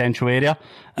into the central area.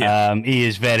 He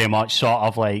is very much sort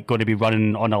of like going to be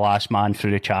running on the last man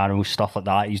through the channels, stuff like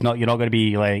that. You're not going to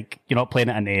be like, you're not playing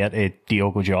it in the air to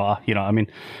Diogo Jota, you know what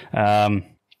I mean?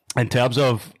 In terms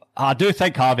of, I do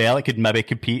think Harvey Elliott could maybe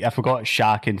compete. If we got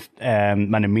Shaq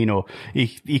and Minamino,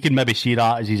 he could maybe see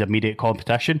that as his immediate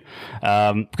competition.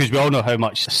 Because we all know how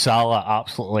much Salah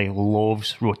absolutely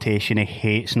loves rotation. He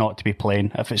hates not to be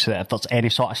playing. If there's any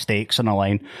sort of stakes on the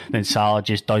line, then Salah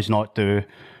just does not do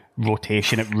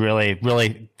rotation. It really,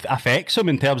 really affects him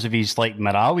in terms of his like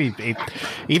morale. He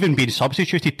even being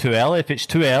substituted too early. If it's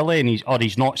too early and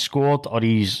he's not scored, or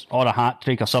he's on a hat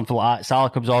trick or something like that, Salah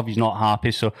comes off, he's not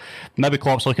happy. So maybe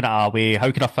Klopp's looking at a way,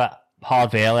 how can I fit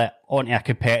Harvey Elliott onto a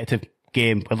competitive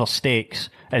game with their stakes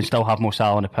and still have Mo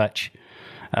Salah on the pitch?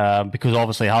 Because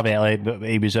obviously Harvey Elliott,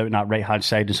 he was out on that right hand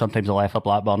side and sometimes the left of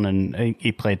Blackburn, and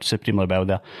he played supremely well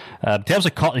there. In terms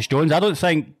of Curtis Jones, I don't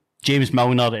think James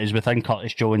Milner is within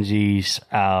Curtis Jones's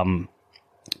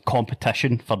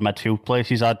competition for midfield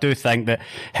places. I do think that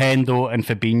Hendo and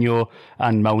Fabinho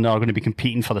and Milner are going to be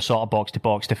competing for the sort of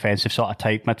box-to-box defensive sort of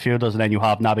type midfielders, and then you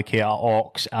have Navigator,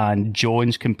 Ox and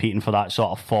Jones competing for that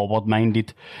sort of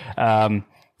forward-minded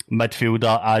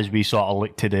midfielder as we sort of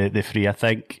look to the three. I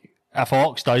think if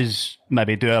Ox does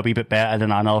maybe do a wee bit better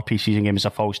than another pre-season game as a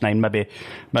false nine,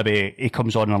 maybe he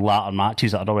comes on in latter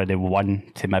matches that are already won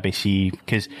to maybe see,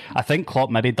 because I think Klopp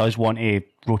maybe does want to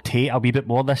rotate a wee bit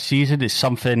more this season. It's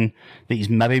something that he's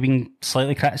maybe been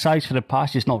slightly criticised for the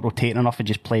past, just not rotating enough and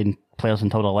just playing players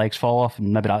until their legs fall off,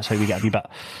 and maybe that's how we get a wee bit,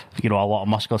 a lot of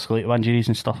musculoskeletal injuries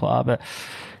and stuff like that.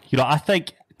 But I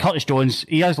think Curtis Jones,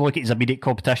 he has to look at his immediate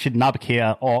competition.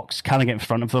 Navigator, Ox, can I get in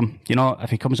front of them?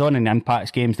 If he comes on and impacts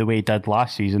games the way he did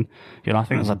last season, I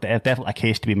think there's definitely a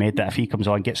case to be made that if he comes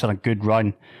on, gets on a good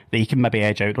run, that he can maybe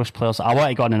edge out those players. I want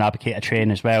to go on the Navigator train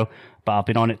as well, but I've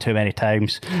been on it too many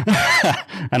times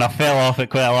and I fell off it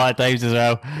quite a lot of times as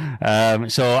well.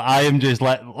 So I am just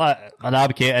like a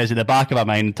Navigator is in the back of my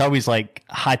mind until he's like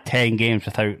had 10 games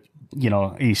without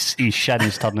his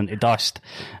shins turn into dust.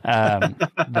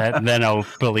 Then I'll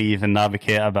believe in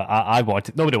Navigator.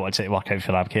 But nobody wants it to work out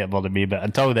for Navigator more than me. But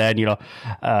until then,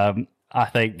 I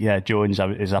think Jones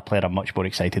is a player I'm much more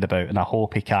excited about, and I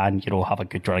hope he can, have a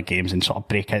good run of games and sort of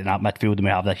break out in that midfield, and we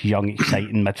have this young,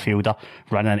 exciting midfielder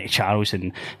running into channels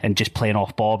and just playing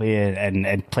off Bobby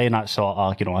and playing that sort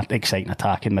of exciting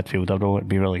attacking midfielder role. It'd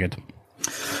be really good.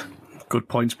 Good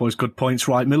points, boys. Good points.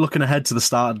 Right, we're looking ahead to the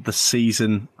start of the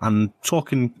season and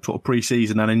talking sort of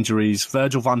pre-season and injuries.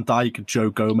 Virgil van Dijk and Joe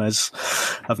Gomez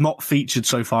have not featured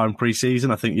so far in pre-season.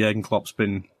 I think Jurgen Klopp's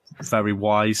been very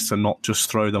wise to not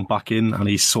just throw them back in, and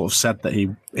he's sort of said that he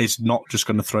is not just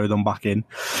going to throw them back in.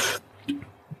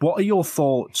 What are your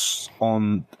thoughts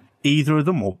on either of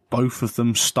them or both of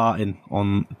them starting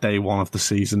on day one of the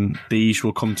season? Deej,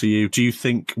 will come to you. Do you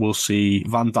think we'll see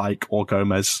Van Dijk or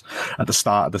Gomez at the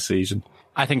start of the season?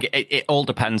 I think it all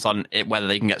depends on whether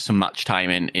they can get some match time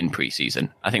in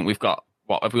pre-season. I think we've got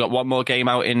one more game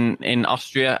out in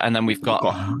Austria, and then we've got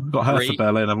Hertha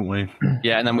Berlin, haven't we?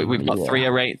 Yeah, and then we've got 3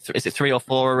 arranged. Is it 3 or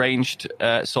 4 arranged?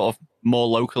 Sort of more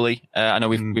locally. I know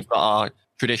we've got our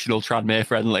traditional Tranmere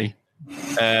friendly.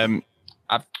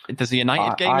 There's a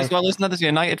United game as well, isn't there? There's a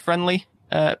United friendly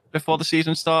before the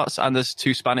season starts, and there's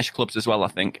 2 Spanish clubs as well, I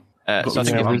think. So I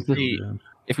think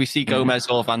if we see Gomez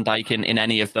or Van Dijk in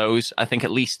any of those, I think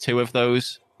at least 2 of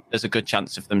those, there's a good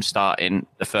chance of them starting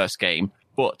the first game.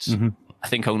 But I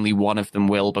think only one of them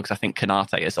will, because I think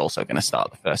Konate is also going to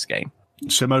start the first game.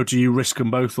 Simo, do you risk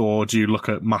them both, or do you look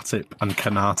at Matip and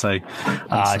Konate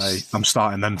and say, I'm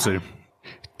starting them too?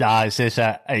 I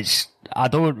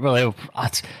don't really...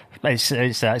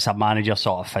 It's a manager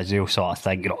sort of physio sort of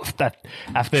thing. You know, if the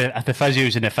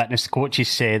physios and the fitness coaches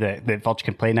say that Virgil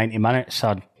can play 90 minutes,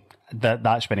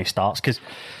 that's when he starts. Because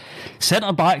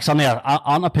centre backs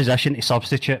aren't a position to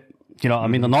substitute. You know what I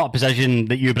mean? They're not a position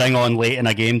that you bring on late in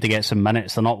a game to get some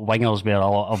minutes. They're not wingers where a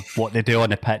lot of what they do on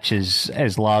the pitch is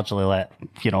largely let,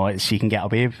 you know, you can get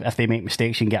away. If they make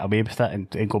mistakes, you can get away with it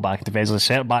and go back to defence. If the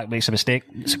centre back makes a mistake,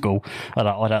 it's a goal,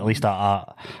 or at least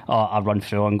a run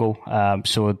through and goal.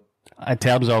 So in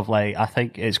terms of, like, I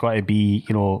think it's got to be,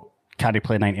 you know, can he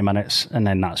play 90 minutes, and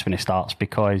then that's when he starts,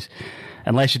 because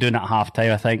unless you're doing it at half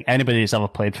time, I think anybody who's ever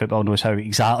played football knows how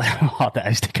exactly hard it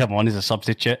is to come on as a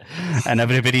substitute, and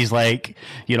everybody's like,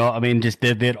 you know what I mean, just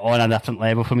they're on a different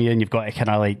level from you, and you've got to kind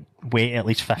of like wait at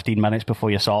least 15 minutes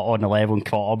before you're sort of on the level and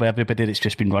caught up with everybody that's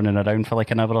just been running around for like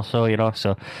an hour or so, you know.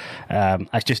 So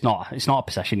it's not a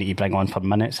position that you bring on for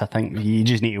minutes. I think you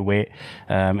just need to wait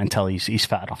until he's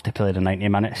fit enough to play the 90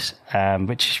 minutes,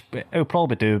 which he'll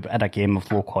probably do in a game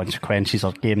of low consequences, or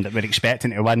a game that we're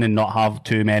expecting to win and not have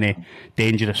too many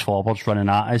dangerous forwards running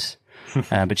at us,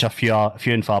 which are few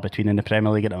and far between in the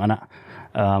Premier League at the minute.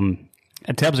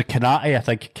 In terms of Konate, I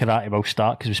think Konate will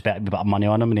start because we spent a bit of money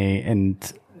on him,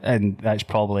 and that's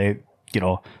probably, you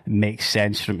know, makes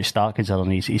sense for him to start considering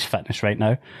his fitness right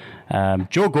now.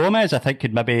 Joe Gomez, I think,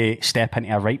 could maybe step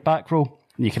into a right back role.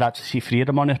 You could actually see 3 of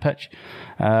them on the pitch,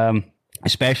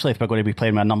 especially if we're going to be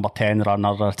playing with a number 10 or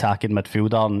another attacking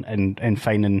midfielder, and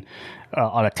finding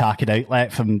an attacking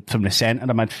outlet from the centre of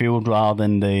midfield rather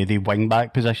than the wing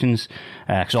back positions,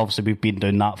 because obviously we've been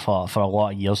doing that for a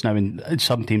lot of years now, and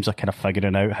some teams are kind of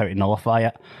figuring out how to nullify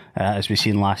it, as we've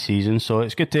seen last season. So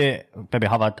it's good to maybe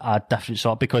have a different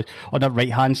sort, because on the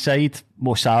right hand side,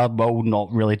 Mo Salah will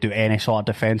not really do any sort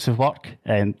of defensive work,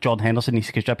 and Jordan Henderson needs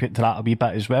to contribute to that a wee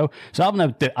bit as well. So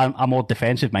having a more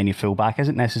defensive minded full back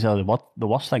isn't necessarily the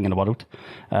worst thing in the world.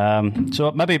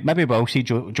 So maybe we'll see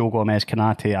Joe Gomez,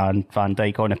 Konate and Van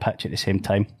Dijk on the pitch at the same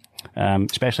time,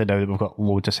 especially now that we've got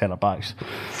loads of centre backs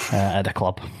at the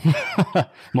club.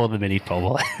 More than we need,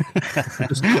 probably.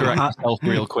 Just to correct myself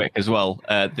real quick as well,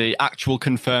 the actual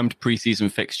confirmed pre-season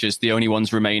fixtures, the only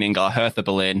ones remaining are Hertha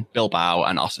Berlin, Bilbao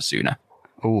and Osasuna.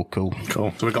 Oh, cool.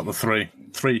 So we've got the three.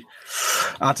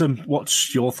 Adam,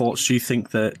 what's your thoughts? Do you think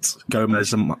that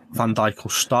Gomez and Van Dijk will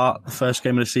start the first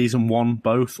game of the season, one,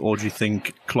 both, or do you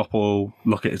think Klopp will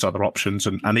look at his other options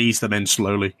and ease them in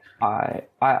slowly? I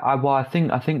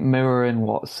think mirroring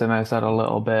what Simo said a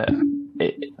little bit,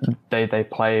 they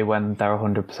play when they're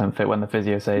 100% fit, when the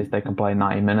physio says they can play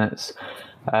 90 minutes.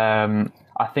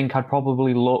 I think I'd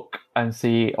probably look and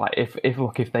see, like, if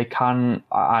they can.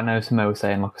 I know Simo was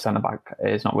saying, like, a centre back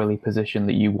is not really a position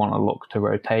that you want to look to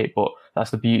rotate, but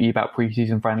that's the beauty about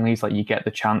pre-season friendlies. Like, you get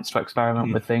the chance to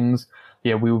experiment with things.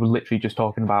 Yeah, we were literally just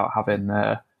talking about having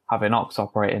Ox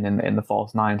operating in the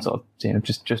false 9, sort of, you know,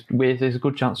 just there's a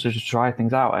good chance to just try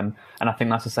things out, and I think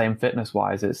that's the same fitness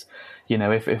wise. It's, you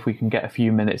know, if we can get a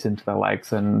few minutes into their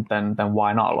legs, and then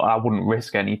why not? I wouldn't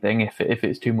risk anything. If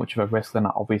it's too much of a risk, then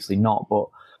obviously not. But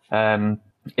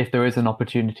if there is an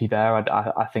opportunity there,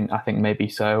 I think maybe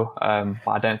so.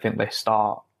 But I don't think they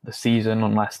start the season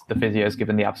unless the physio is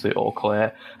given the absolute all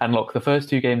clear. And look, the first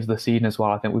 2 games of the season as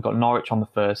well, I think we've got Norwich on the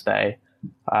first day,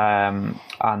 and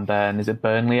then is it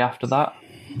Burnley after that?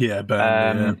 Yeah,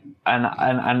 Burnley.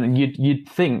 And you'd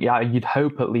think, you'd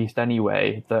hope at least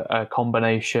anyway, that a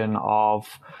combination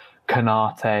of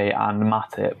Konate and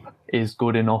Matip is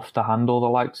good enough to handle the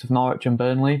likes of Norwich and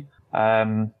Burnley.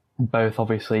 Both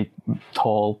obviously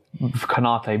tall,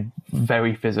 Konate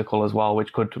very physical as well,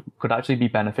 which could actually be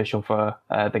beneficial for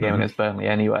the game against Burnley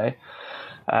anyway.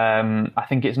 I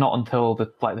think it's not until the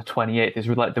 28th, is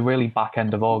like the really back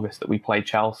end of August, that we play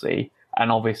Chelsea,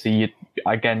 and obviously you'd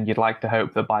like to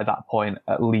hope that by that point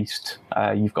at least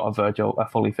you've got a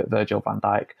fully fit Virgil van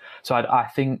Dijk. So I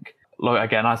think, look,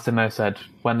 again, as Simo said,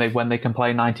 when they can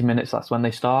play 90 minutes, that's when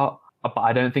they start. but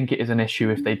I don't think it is an issue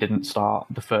if they didn't start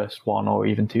the first 1 or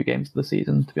even 2 games of the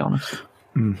season, to be honest.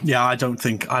 Yeah, I don't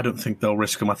think they'll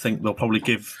risk them. I think they'll probably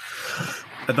give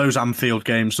those Anfield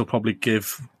games. They'll probably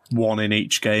give 1 in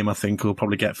each game. I think we'll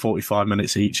probably get 45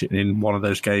 minutes each in one of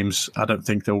those games. I don't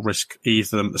think they'll risk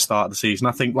either of them at the start of the season.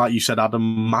 I think, like you said,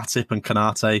 Adam, Matip and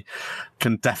Konate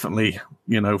can definitely,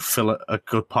 fill a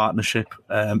good partnership.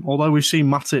 Although we've seen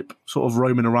Matip sort of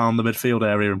roaming around the midfield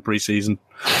area in pre-season,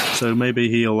 so maybe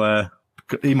he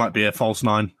might be a false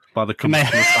 9 by the start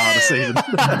of the season.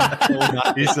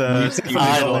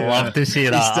 I'd love to see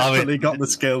that. He's definitely got the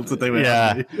skill to do it.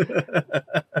 Yeah.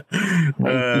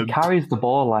 He carries the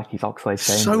ball like he's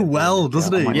Oxlade-Chamberlain. So well,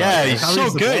 doesn't he? Yeah, he's so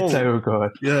good. So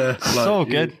good. Yeah. So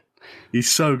good. He's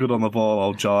so good on the ball,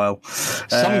 old Giles.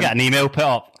 Someone get an email put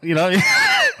up, Dear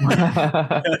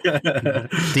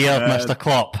Mr.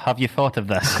 Klopp, have you thought of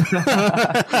this?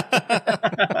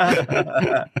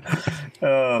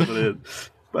 Oh,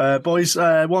 brilliant. Boys,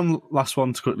 one last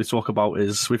one to quickly talk about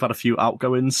is we've had a few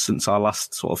outgoings since our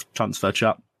last sort of transfer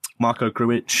chat. Marco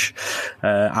Grujic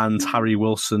and Harry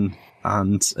Wilson,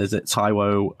 and is it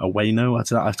Taiwo Aweno?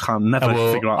 I can't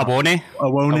never figure out. Awoni?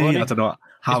 I don't know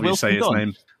how you say his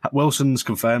name. Wilson's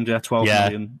confirmed, 12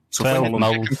 million. 12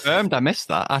 million. Confirmed? I missed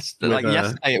that.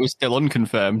 Yesterday it was still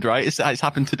unconfirmed, right? It's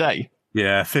happened today.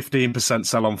 Yeah, 15%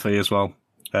 sell-on fee as well.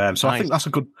 So nice. I think that's a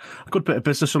good bit of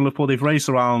business from Liverpool. They've raised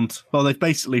they've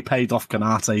basically paid off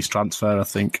Konate's transfer, I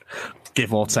think,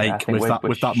 give or take, with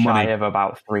that money. Shy of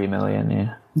about 3 million,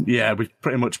 yeah. Yeah, we've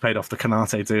pretty much paid off the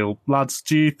Konate deal. Lads,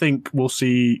 do you think we'll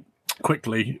see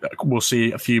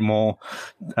a few more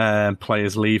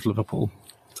players leave Liverpool?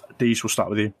 Deej, we'll start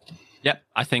with you. Yep,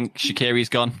 I think Shaqiri's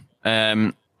gone.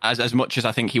 As much as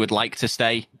I think he would like to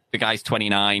stay, the guy's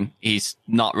 29. He's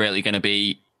not really going to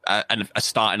be a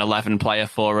starting 11 player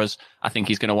for us. I think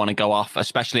he's going to want to go off,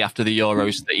 especially after the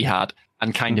Euros that he had,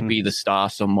 and kind of be the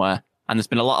star somewhere. And there's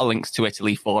been a lot of links to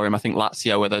Italy for him. I think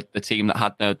Lazio were the team that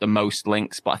had the most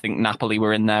links, but I think Napoli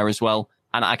were in there as well.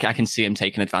 And I can see him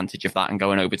taking advantage of that and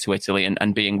going over to Italy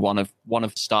and being one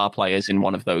of star players in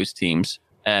one of those teams.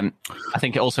 I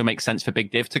think it also makes sense for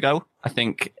Big Div to go. I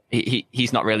think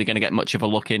he's not really going to get much of a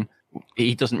look in.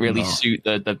 He doesn't really suit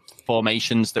the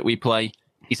formations that we play.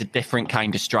 He's a different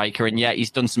kind of striker. And yeah, he's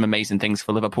done some amazing things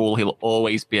for Liverpool. He'll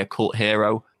always be a cult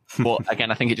hero. But again,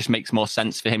 I think it just makes more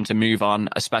sense for him to move on,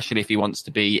 especially if he wants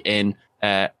to be in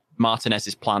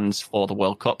Martinez's plans for the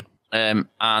World Cup.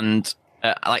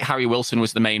 Like Harry Wilson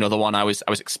was the main other one I was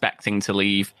expecting to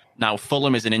leave. Now,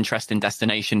 Fulham is an interesting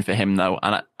destination for him, though.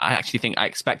 And I actually think I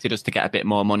expected us to get a bit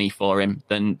more money for him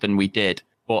than we did.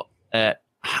 But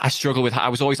I struggle with I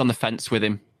was always on the fence with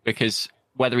him because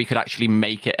whether he could actually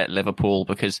make it at Liverpool,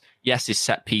 because yes, his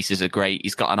set pieces are great.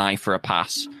 He's got an eye for a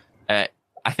pass.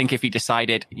 I think if he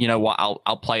decided, you know what,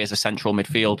 I'll play as a central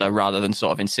midfielder rather than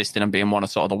sort of insisting on being one of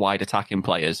sort of the wide attacking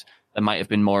players, there might have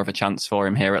been more of a chance for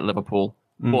him here at Liverpool.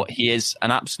 But he is an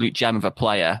absolute gem of a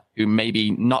player who maybe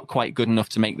not quite good enough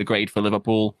to make the grade for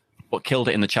Liverpool, but killed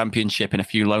it in the Championship in a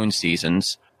few loan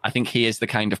seasons. I think he is the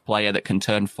kind of player that can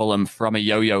turn Fulham from a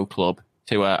yo-yo club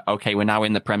to okay, we're now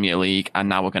in the Premier League and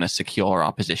now we're going to secure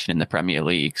our position in the Premier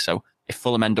League. So if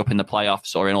Fulham end up in the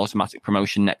playoffs or in automatic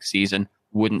promotion next season,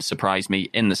 wouldn't surprise me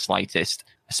in the slightest,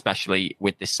 especially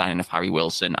with this signing of Harry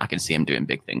Wilson. I can see him doing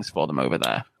big things for them over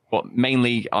there. But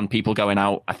mainly on people going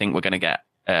out, I think we're going to get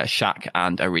Shaq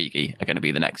and Origi are going to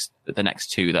be the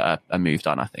next two that are moved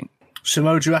on, I think.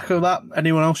 Simo, do you echo that?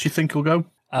 Anyone else you think will go?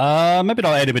 Maybe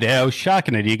not anybody else. Shaq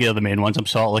and Origi are the main ones I'm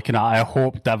sort of looking at. I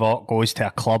hope Divock goes to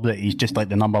a club that he's just like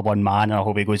the number one man, and I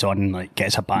hope he goes on and like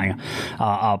gets a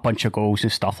bunch of goals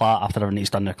and stuff like that after everything he's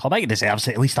done in the club. I think he deserves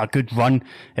at least a good run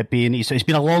at being. It's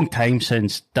been a long time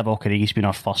since Divock Origi's been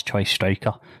our first choice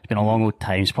striker. It's been a long old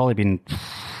time. It's probably been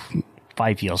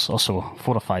 5 years or so,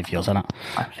 4 or 5 years, isn't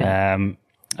it?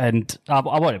 And I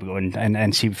want to go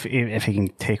and see if he can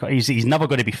take it. He's never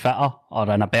going to be fitter or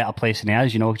in a better place than he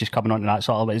is, just coming on to that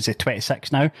sort of, is it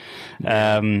 26 now?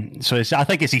 So I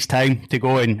think it's his time to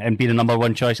go and be the number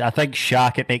one choice. I think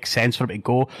Shaq, it makes sense for him to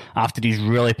go after these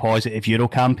really positive Euro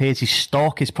campaigns. His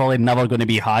stock is probably never going to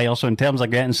be higher. So in terms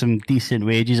of getting some decent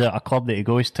wages at a club that he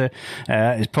goes to,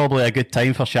 it's probably a good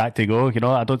time for Shaq to go.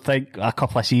 I don't think a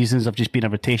couple of seasons of just being a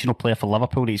rotational player for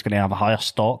Liverpool, he's going to have a higher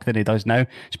stock than he does now,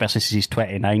 especially since he's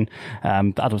 29. I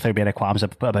don't think there'll be any qualms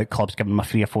about clubs giving him a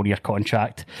 3 or 4 year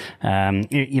contract.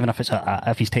 Even if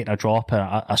if he's taking a drop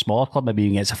at a smaller club, maybe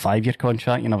he gets a 5 year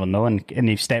contract. You never know. And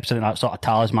he steps into that sort of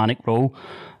talismanic role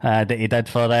that he did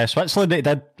for Switzerland. He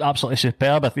did absolutely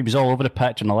superb. I think he was all over the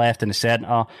pitch on the left and the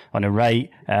centre, on the right.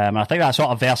 And I think that sort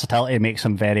of versatility makes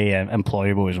him very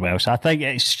employable as well. So I think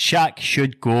Shaq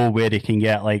should go where he can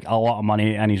get like a lot of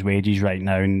money in his wages right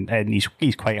now, and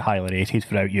he's quite highly rated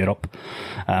throughout Europe.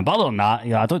 But other than that,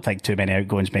 I don't think too many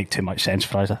outgoings make too much sense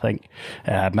for us. I think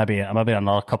maybe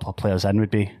another couple of players in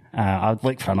would be. I'd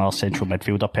like for another central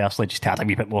midfielder personally, just to add a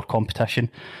wee bit more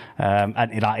competition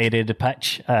into that area of the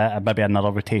pitch, and maybe another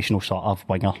rotational sort of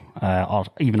winger, or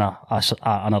even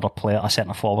another player, a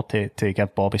centre forward to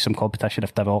give Bobby some competition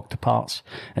if Divock departs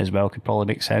as well could probably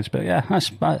make sense. But yeah, I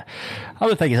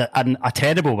don't think it's a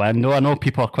terrible win. No, I know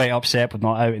people are quite upset we've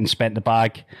not out and spent the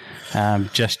bag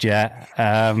just yet,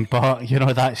 but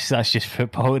that's just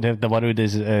football. The world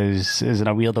is in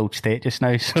a weird old state just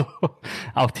now, so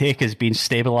I'll take as being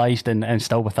stabilised and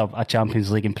still with a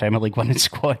Champions League and Premier League winning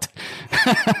squad.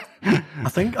 I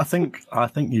think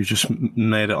you just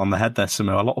nailed it on the head there,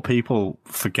 Samo. A lot of people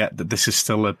forget that this is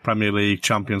still a Premier League,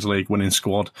 Champions League winning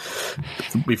squad.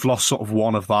 We've lost sort of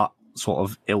one of that sort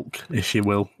of ilk, if you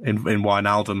will, in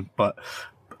Wijnaldum. But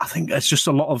I think it's just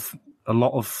a lot of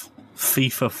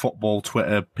FIFA football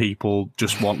Twitter people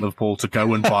just want Liverpool to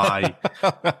go and buy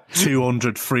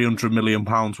 200, 300 million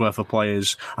pounds worth of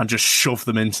players and just shove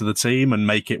them into the team and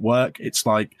make it work. It's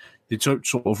like they don't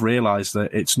sort of realise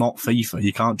that it's not FIFA.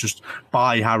 You can't just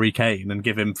buy Harry Kane and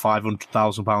give him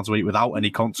 £500,000 a week without any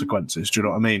consequences. Do you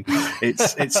know what I mean?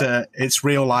 It's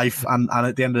real life, and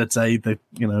at the end of the day,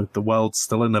 the world's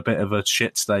still in a bit of a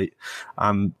shit state,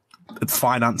 and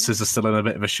finances are still in a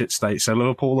bit of a shit state. So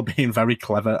Liverpool are being very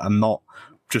clever and not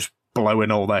just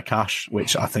blowing all their cash,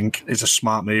 which I think is a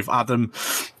smart move. Adam,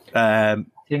 just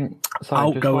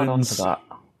going on to that.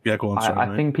 Yeah, go on.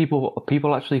 I think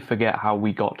people actually forget how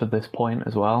we got to this point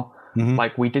as well. Mm-hmm.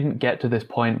 Like, we didn't get to this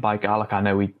point by Gallagher. I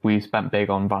know we spent big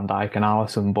on Van Dijk and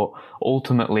Alisson, but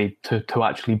ultimately to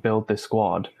actually build this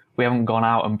squad, we haven't gone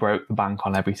out and broke the bank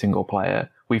on every single player.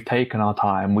 We've taken our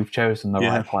time. We've chosen the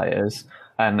right players.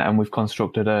 And we've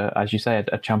constructed, as you said,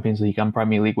 a Champions League and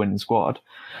Premier League winning squad.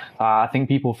 I think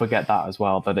people forget that as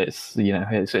well, that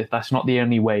that's not the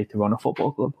only way to run a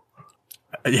football club.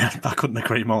 Yeah, I couldn't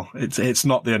agree more. It's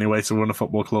not the only way to run a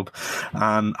football club.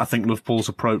 And I think Liverpool's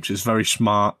approach is very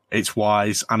smart, it's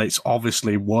wise, and it's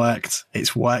obviously worked.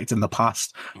 It's worked in the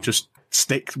past. Just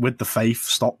stick with the faith,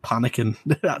 stop panicking.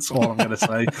 That's all I'm going to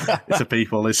say to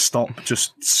people, is stop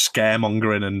just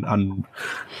scaremongering and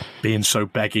being so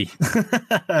beggy.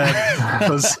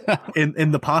 Because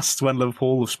in the past, when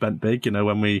Liverpool have spent big,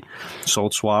 when we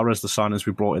sold Suarez, the signings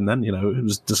we brought in then, it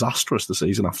was disastrous the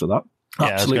season after that.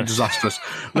 Absolutely disastrous.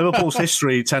 Liverpool's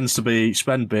history tends to be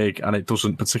spend big and it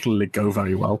doesn't particularly go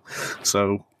very well.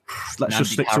 So let's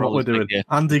just stick to what we're doing.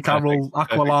 Andy Carroll,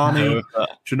 Aquilani, do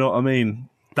you know what I mean?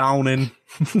 Downing,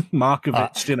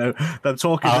 Markovic, they're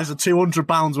talking. There's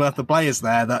 £200 worth of players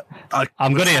there that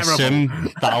I'm going to assume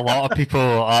that a lot of people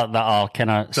that are kind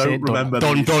of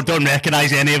don't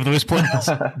recognise any of those players.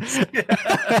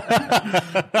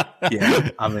 Yeah,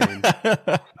 I mean,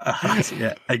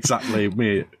 yeah, exactly.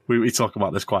 We talk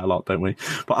about this quite a lot, don't we?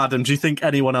 But Adam, do you think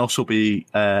anyone else will be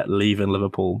leaving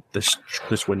Liverpool this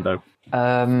window?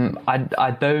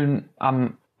 I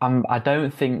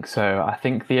don't think so. I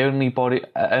think the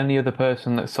only other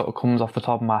person that sort of comes off the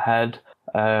top of my head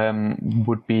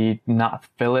would be Nat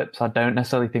Phillips. I don't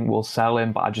necessarily think we'll sell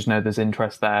him, but I just know there's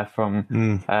interest there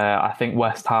from I think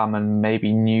West Ham and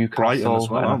maybe Newcastle. Brighton as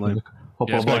well, aren't they?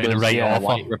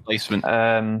 White replacement.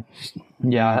 I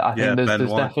think there's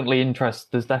definitely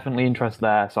interest. There's definitely interest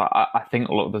there. So I think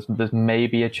there's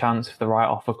maybe a chance if the right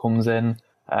offer comes in.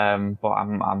 But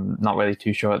I'm not really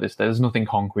too sure at this. There's nothing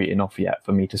concrete enough yet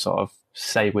for me to sort of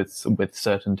say with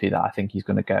certainty that I think he's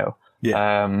going to go.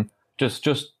 Yeah. Just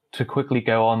to quickly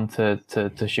go on to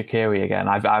Shaqiri again.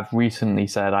 I've recently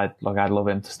said I'd love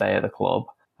him to stay at the club.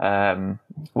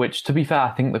 Which, to be fair, I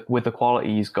think that with the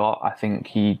quality he's got, I think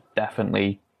he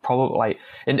definitely probably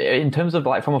in terms of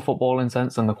from a footballing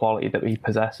sense and the quality that he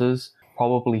possesses,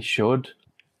 probably should.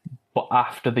 But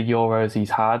after the Euros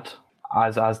he's had,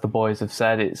 as the boys have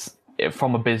said,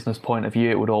 from a business point of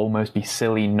view, it would almost be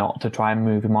silly not to try and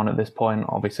move him on at this point.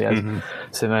 Obviously, as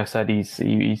Simo said,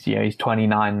 he's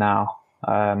 29 now.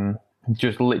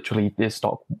 Just literally, his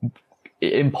stock,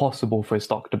 impossible for his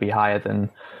stock to be higher than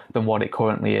what it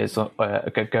currently is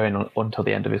going on until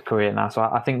the end of his career now. So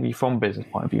I think from a business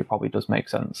point of view, it probably does make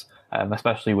sense,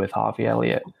 especially with Harvey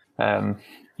Elliott,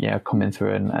 coming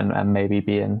through and maybe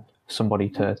being somebody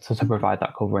to provide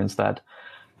that cover instead.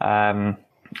 And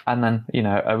then,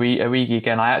 Origi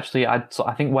again. I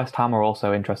think West Ham are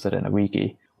also interested in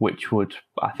Origi, which would,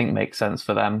 I think, make sense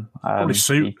for them.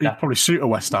 He'd probably suit a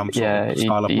West Ham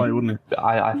style of play, wouldn't he?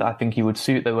 I think he would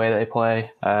suit the way they play.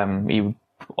 He would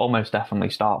almost definitely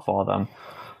start for them.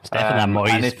 It's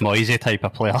definitely a Moisey type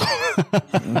of player.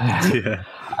 Yeah.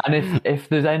 And if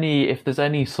there's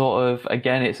any sort of,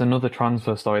 again, it's another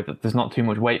transfer story that there's not too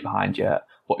much weight behind yet.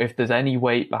 But if there's any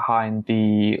weight behind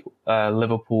the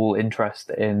Liverpool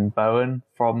interest in Bowen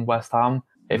from West Ham,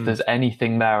 if there's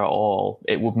anything there at all,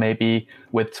 it would maybe,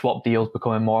 with swap deals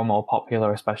becoming more and more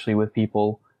popular, especially with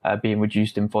people being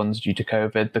reduced in funds due to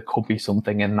COVID, there could be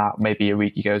something in that. Maybe a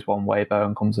week he goes one way,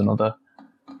 Bowen comes another.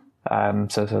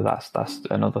 So that's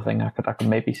another thing I could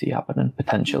maybe see happening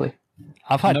potentially.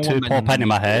 I've had two pop into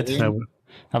my head.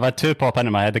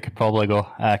 That could probably go.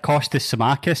 Kostas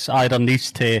Samakas either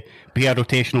needs to be a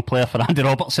rotational player for Andy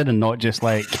Robertson and not just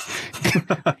like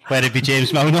where it be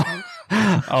James Milner,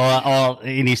 or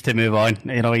he needs to move on.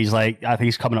 You know, he's like, I think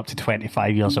he's coming up to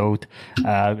 25 years old.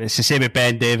 It's the same with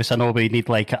Ben Davis. I know we need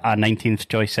like a 19th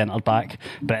choice centre back,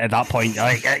 but at that point,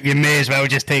 you may as well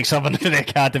just take someone from the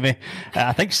academy.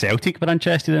 I think Celtic were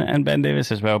interested in Ben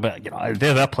Davis as well, but you know,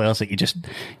 they're players that you just.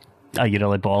 Are you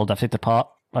really bored if they depart?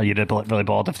 Are you really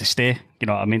bored if they stay? You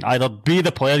know what I mean? Either be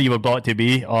the player you were brought to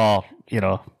be, or, you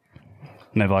know,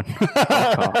 move on.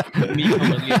 Nico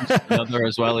Williams is another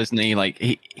as well, isn't he? Like,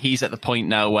 he's at the point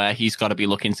now where he's got to be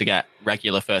looking to get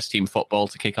regular first-team football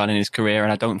to kick on in his career,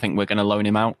 and I don't think we're going to loan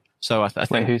him out. So I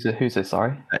think... Wait, who's this,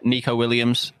 sorry? Nico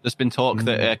Williams. There's been talk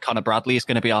that Connor Bradley is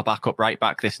going to be our backup right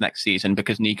back this next season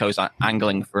because Nico's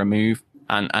angling for a move.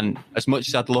 And as much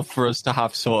as I'd love for us to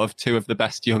have sort of two of the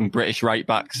best young British right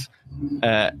backs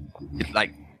at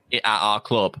our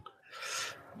club,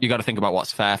 you got to think about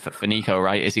what's fair for Nico,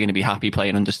 right? Is he going to be happy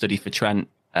playing understudy for Trent?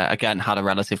 Again, had a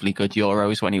relatively good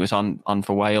Euros when he was on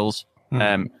for Wales.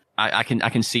 I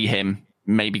can see him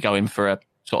maybe going for a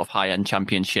sort of high-end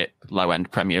Championship, low-end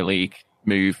Premier League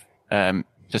move to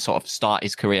sort of start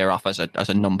his career off as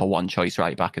a number one choice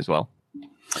right back as well.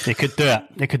 He could do it.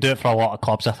 He could do it for a lot of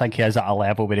clubs. I think he is at a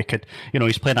level where he could, you know,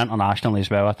 he's playing internationally as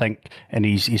well, I think, and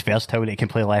he's versatile. He can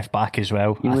play left back as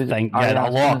well. A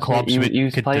lot of clubs could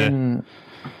do.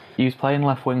 He was playing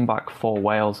left wing back for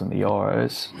Wales in the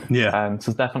Euros. Yeah.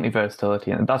 So definitely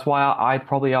versatility. And that's why I'd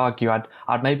probably argue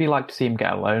I'd maybe like to see him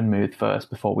get a loan move first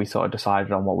before we sort of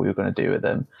decided on what we were going to do with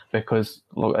him. Because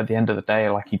look, at the end of the day,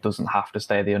 like, he doesn't have to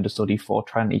stay the understudy for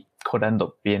Trent. He could end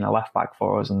up being a left back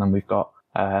for us, and then we've got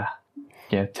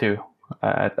two.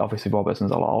 Obviously,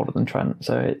 Robertson's a lot older than Trent,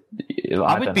 so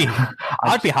I'd be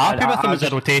happy with him as a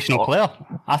rotational player.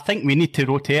 I think we need to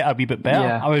rotate a wee bit better.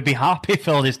 Yeah. I would be happy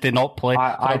for this to not play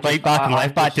right back and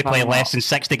left back to play less than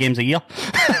 60 games a year.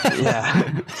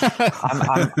 Yeah,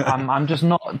 I'm just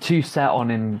not too set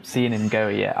on seeing him go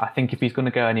yet. I think if he's going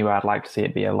to go anywhere, I'd like to see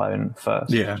it be a loan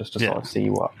first, just to sort of see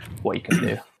what he can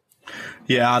do.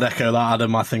 Yeah, I'd echo that,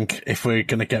 Adam. I think if we're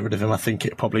going to get rid of him, I think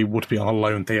it probably would be on a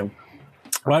loan deal.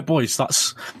 Right, boys,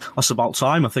 that's about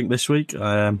time, I think, this week.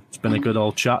 It's been a good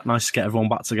old chat. Nice to get everyone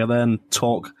back together and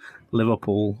talk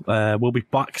Liverpool. We'll be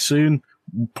back soon,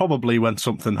 probably when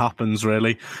something happens,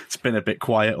 really. It's been a bit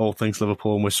quiet, all things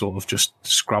Liverpool, and we're sort of just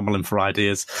scrambling for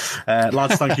ideas.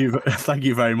 Lads, thank you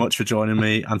very much for joining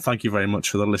me, and thank you very much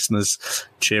for the listeners.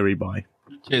 Cheery, bye.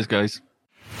 Cheers, guys.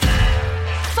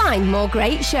 Find more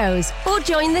great shows or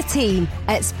join the team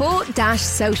at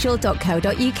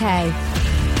sport-social.co.uk.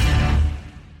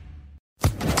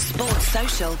 Sports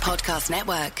Social Podcast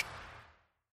Network.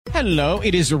 Hello,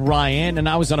 it is Ryan, and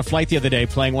I was on a flight the other day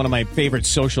playing one of my favorite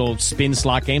social spin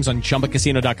slot games on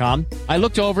ChumbaCasino.com. I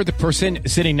looked over at the person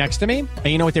sitting next to me, and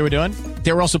you know what they were doing?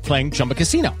 They were also playing Chumba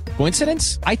Casino.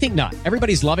 Coincidence? I think not.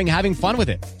 Everybody's loving having fun with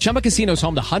it. Chumba Casino is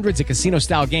home to hundreds of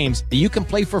casino-style games that you can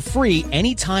play for free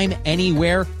anytime,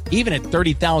 anywhere, even at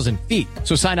 30,000 feet.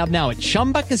 So sign up now at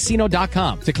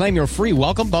ChumbaCasino.com to claim your free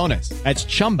welcome bonus. That's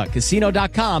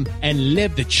ChumbaCasino.com and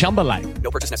live the Chumba life. No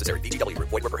purchase necessary. VGW.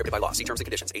 Void where prohibited by law. See terms and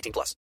conditions. 18+.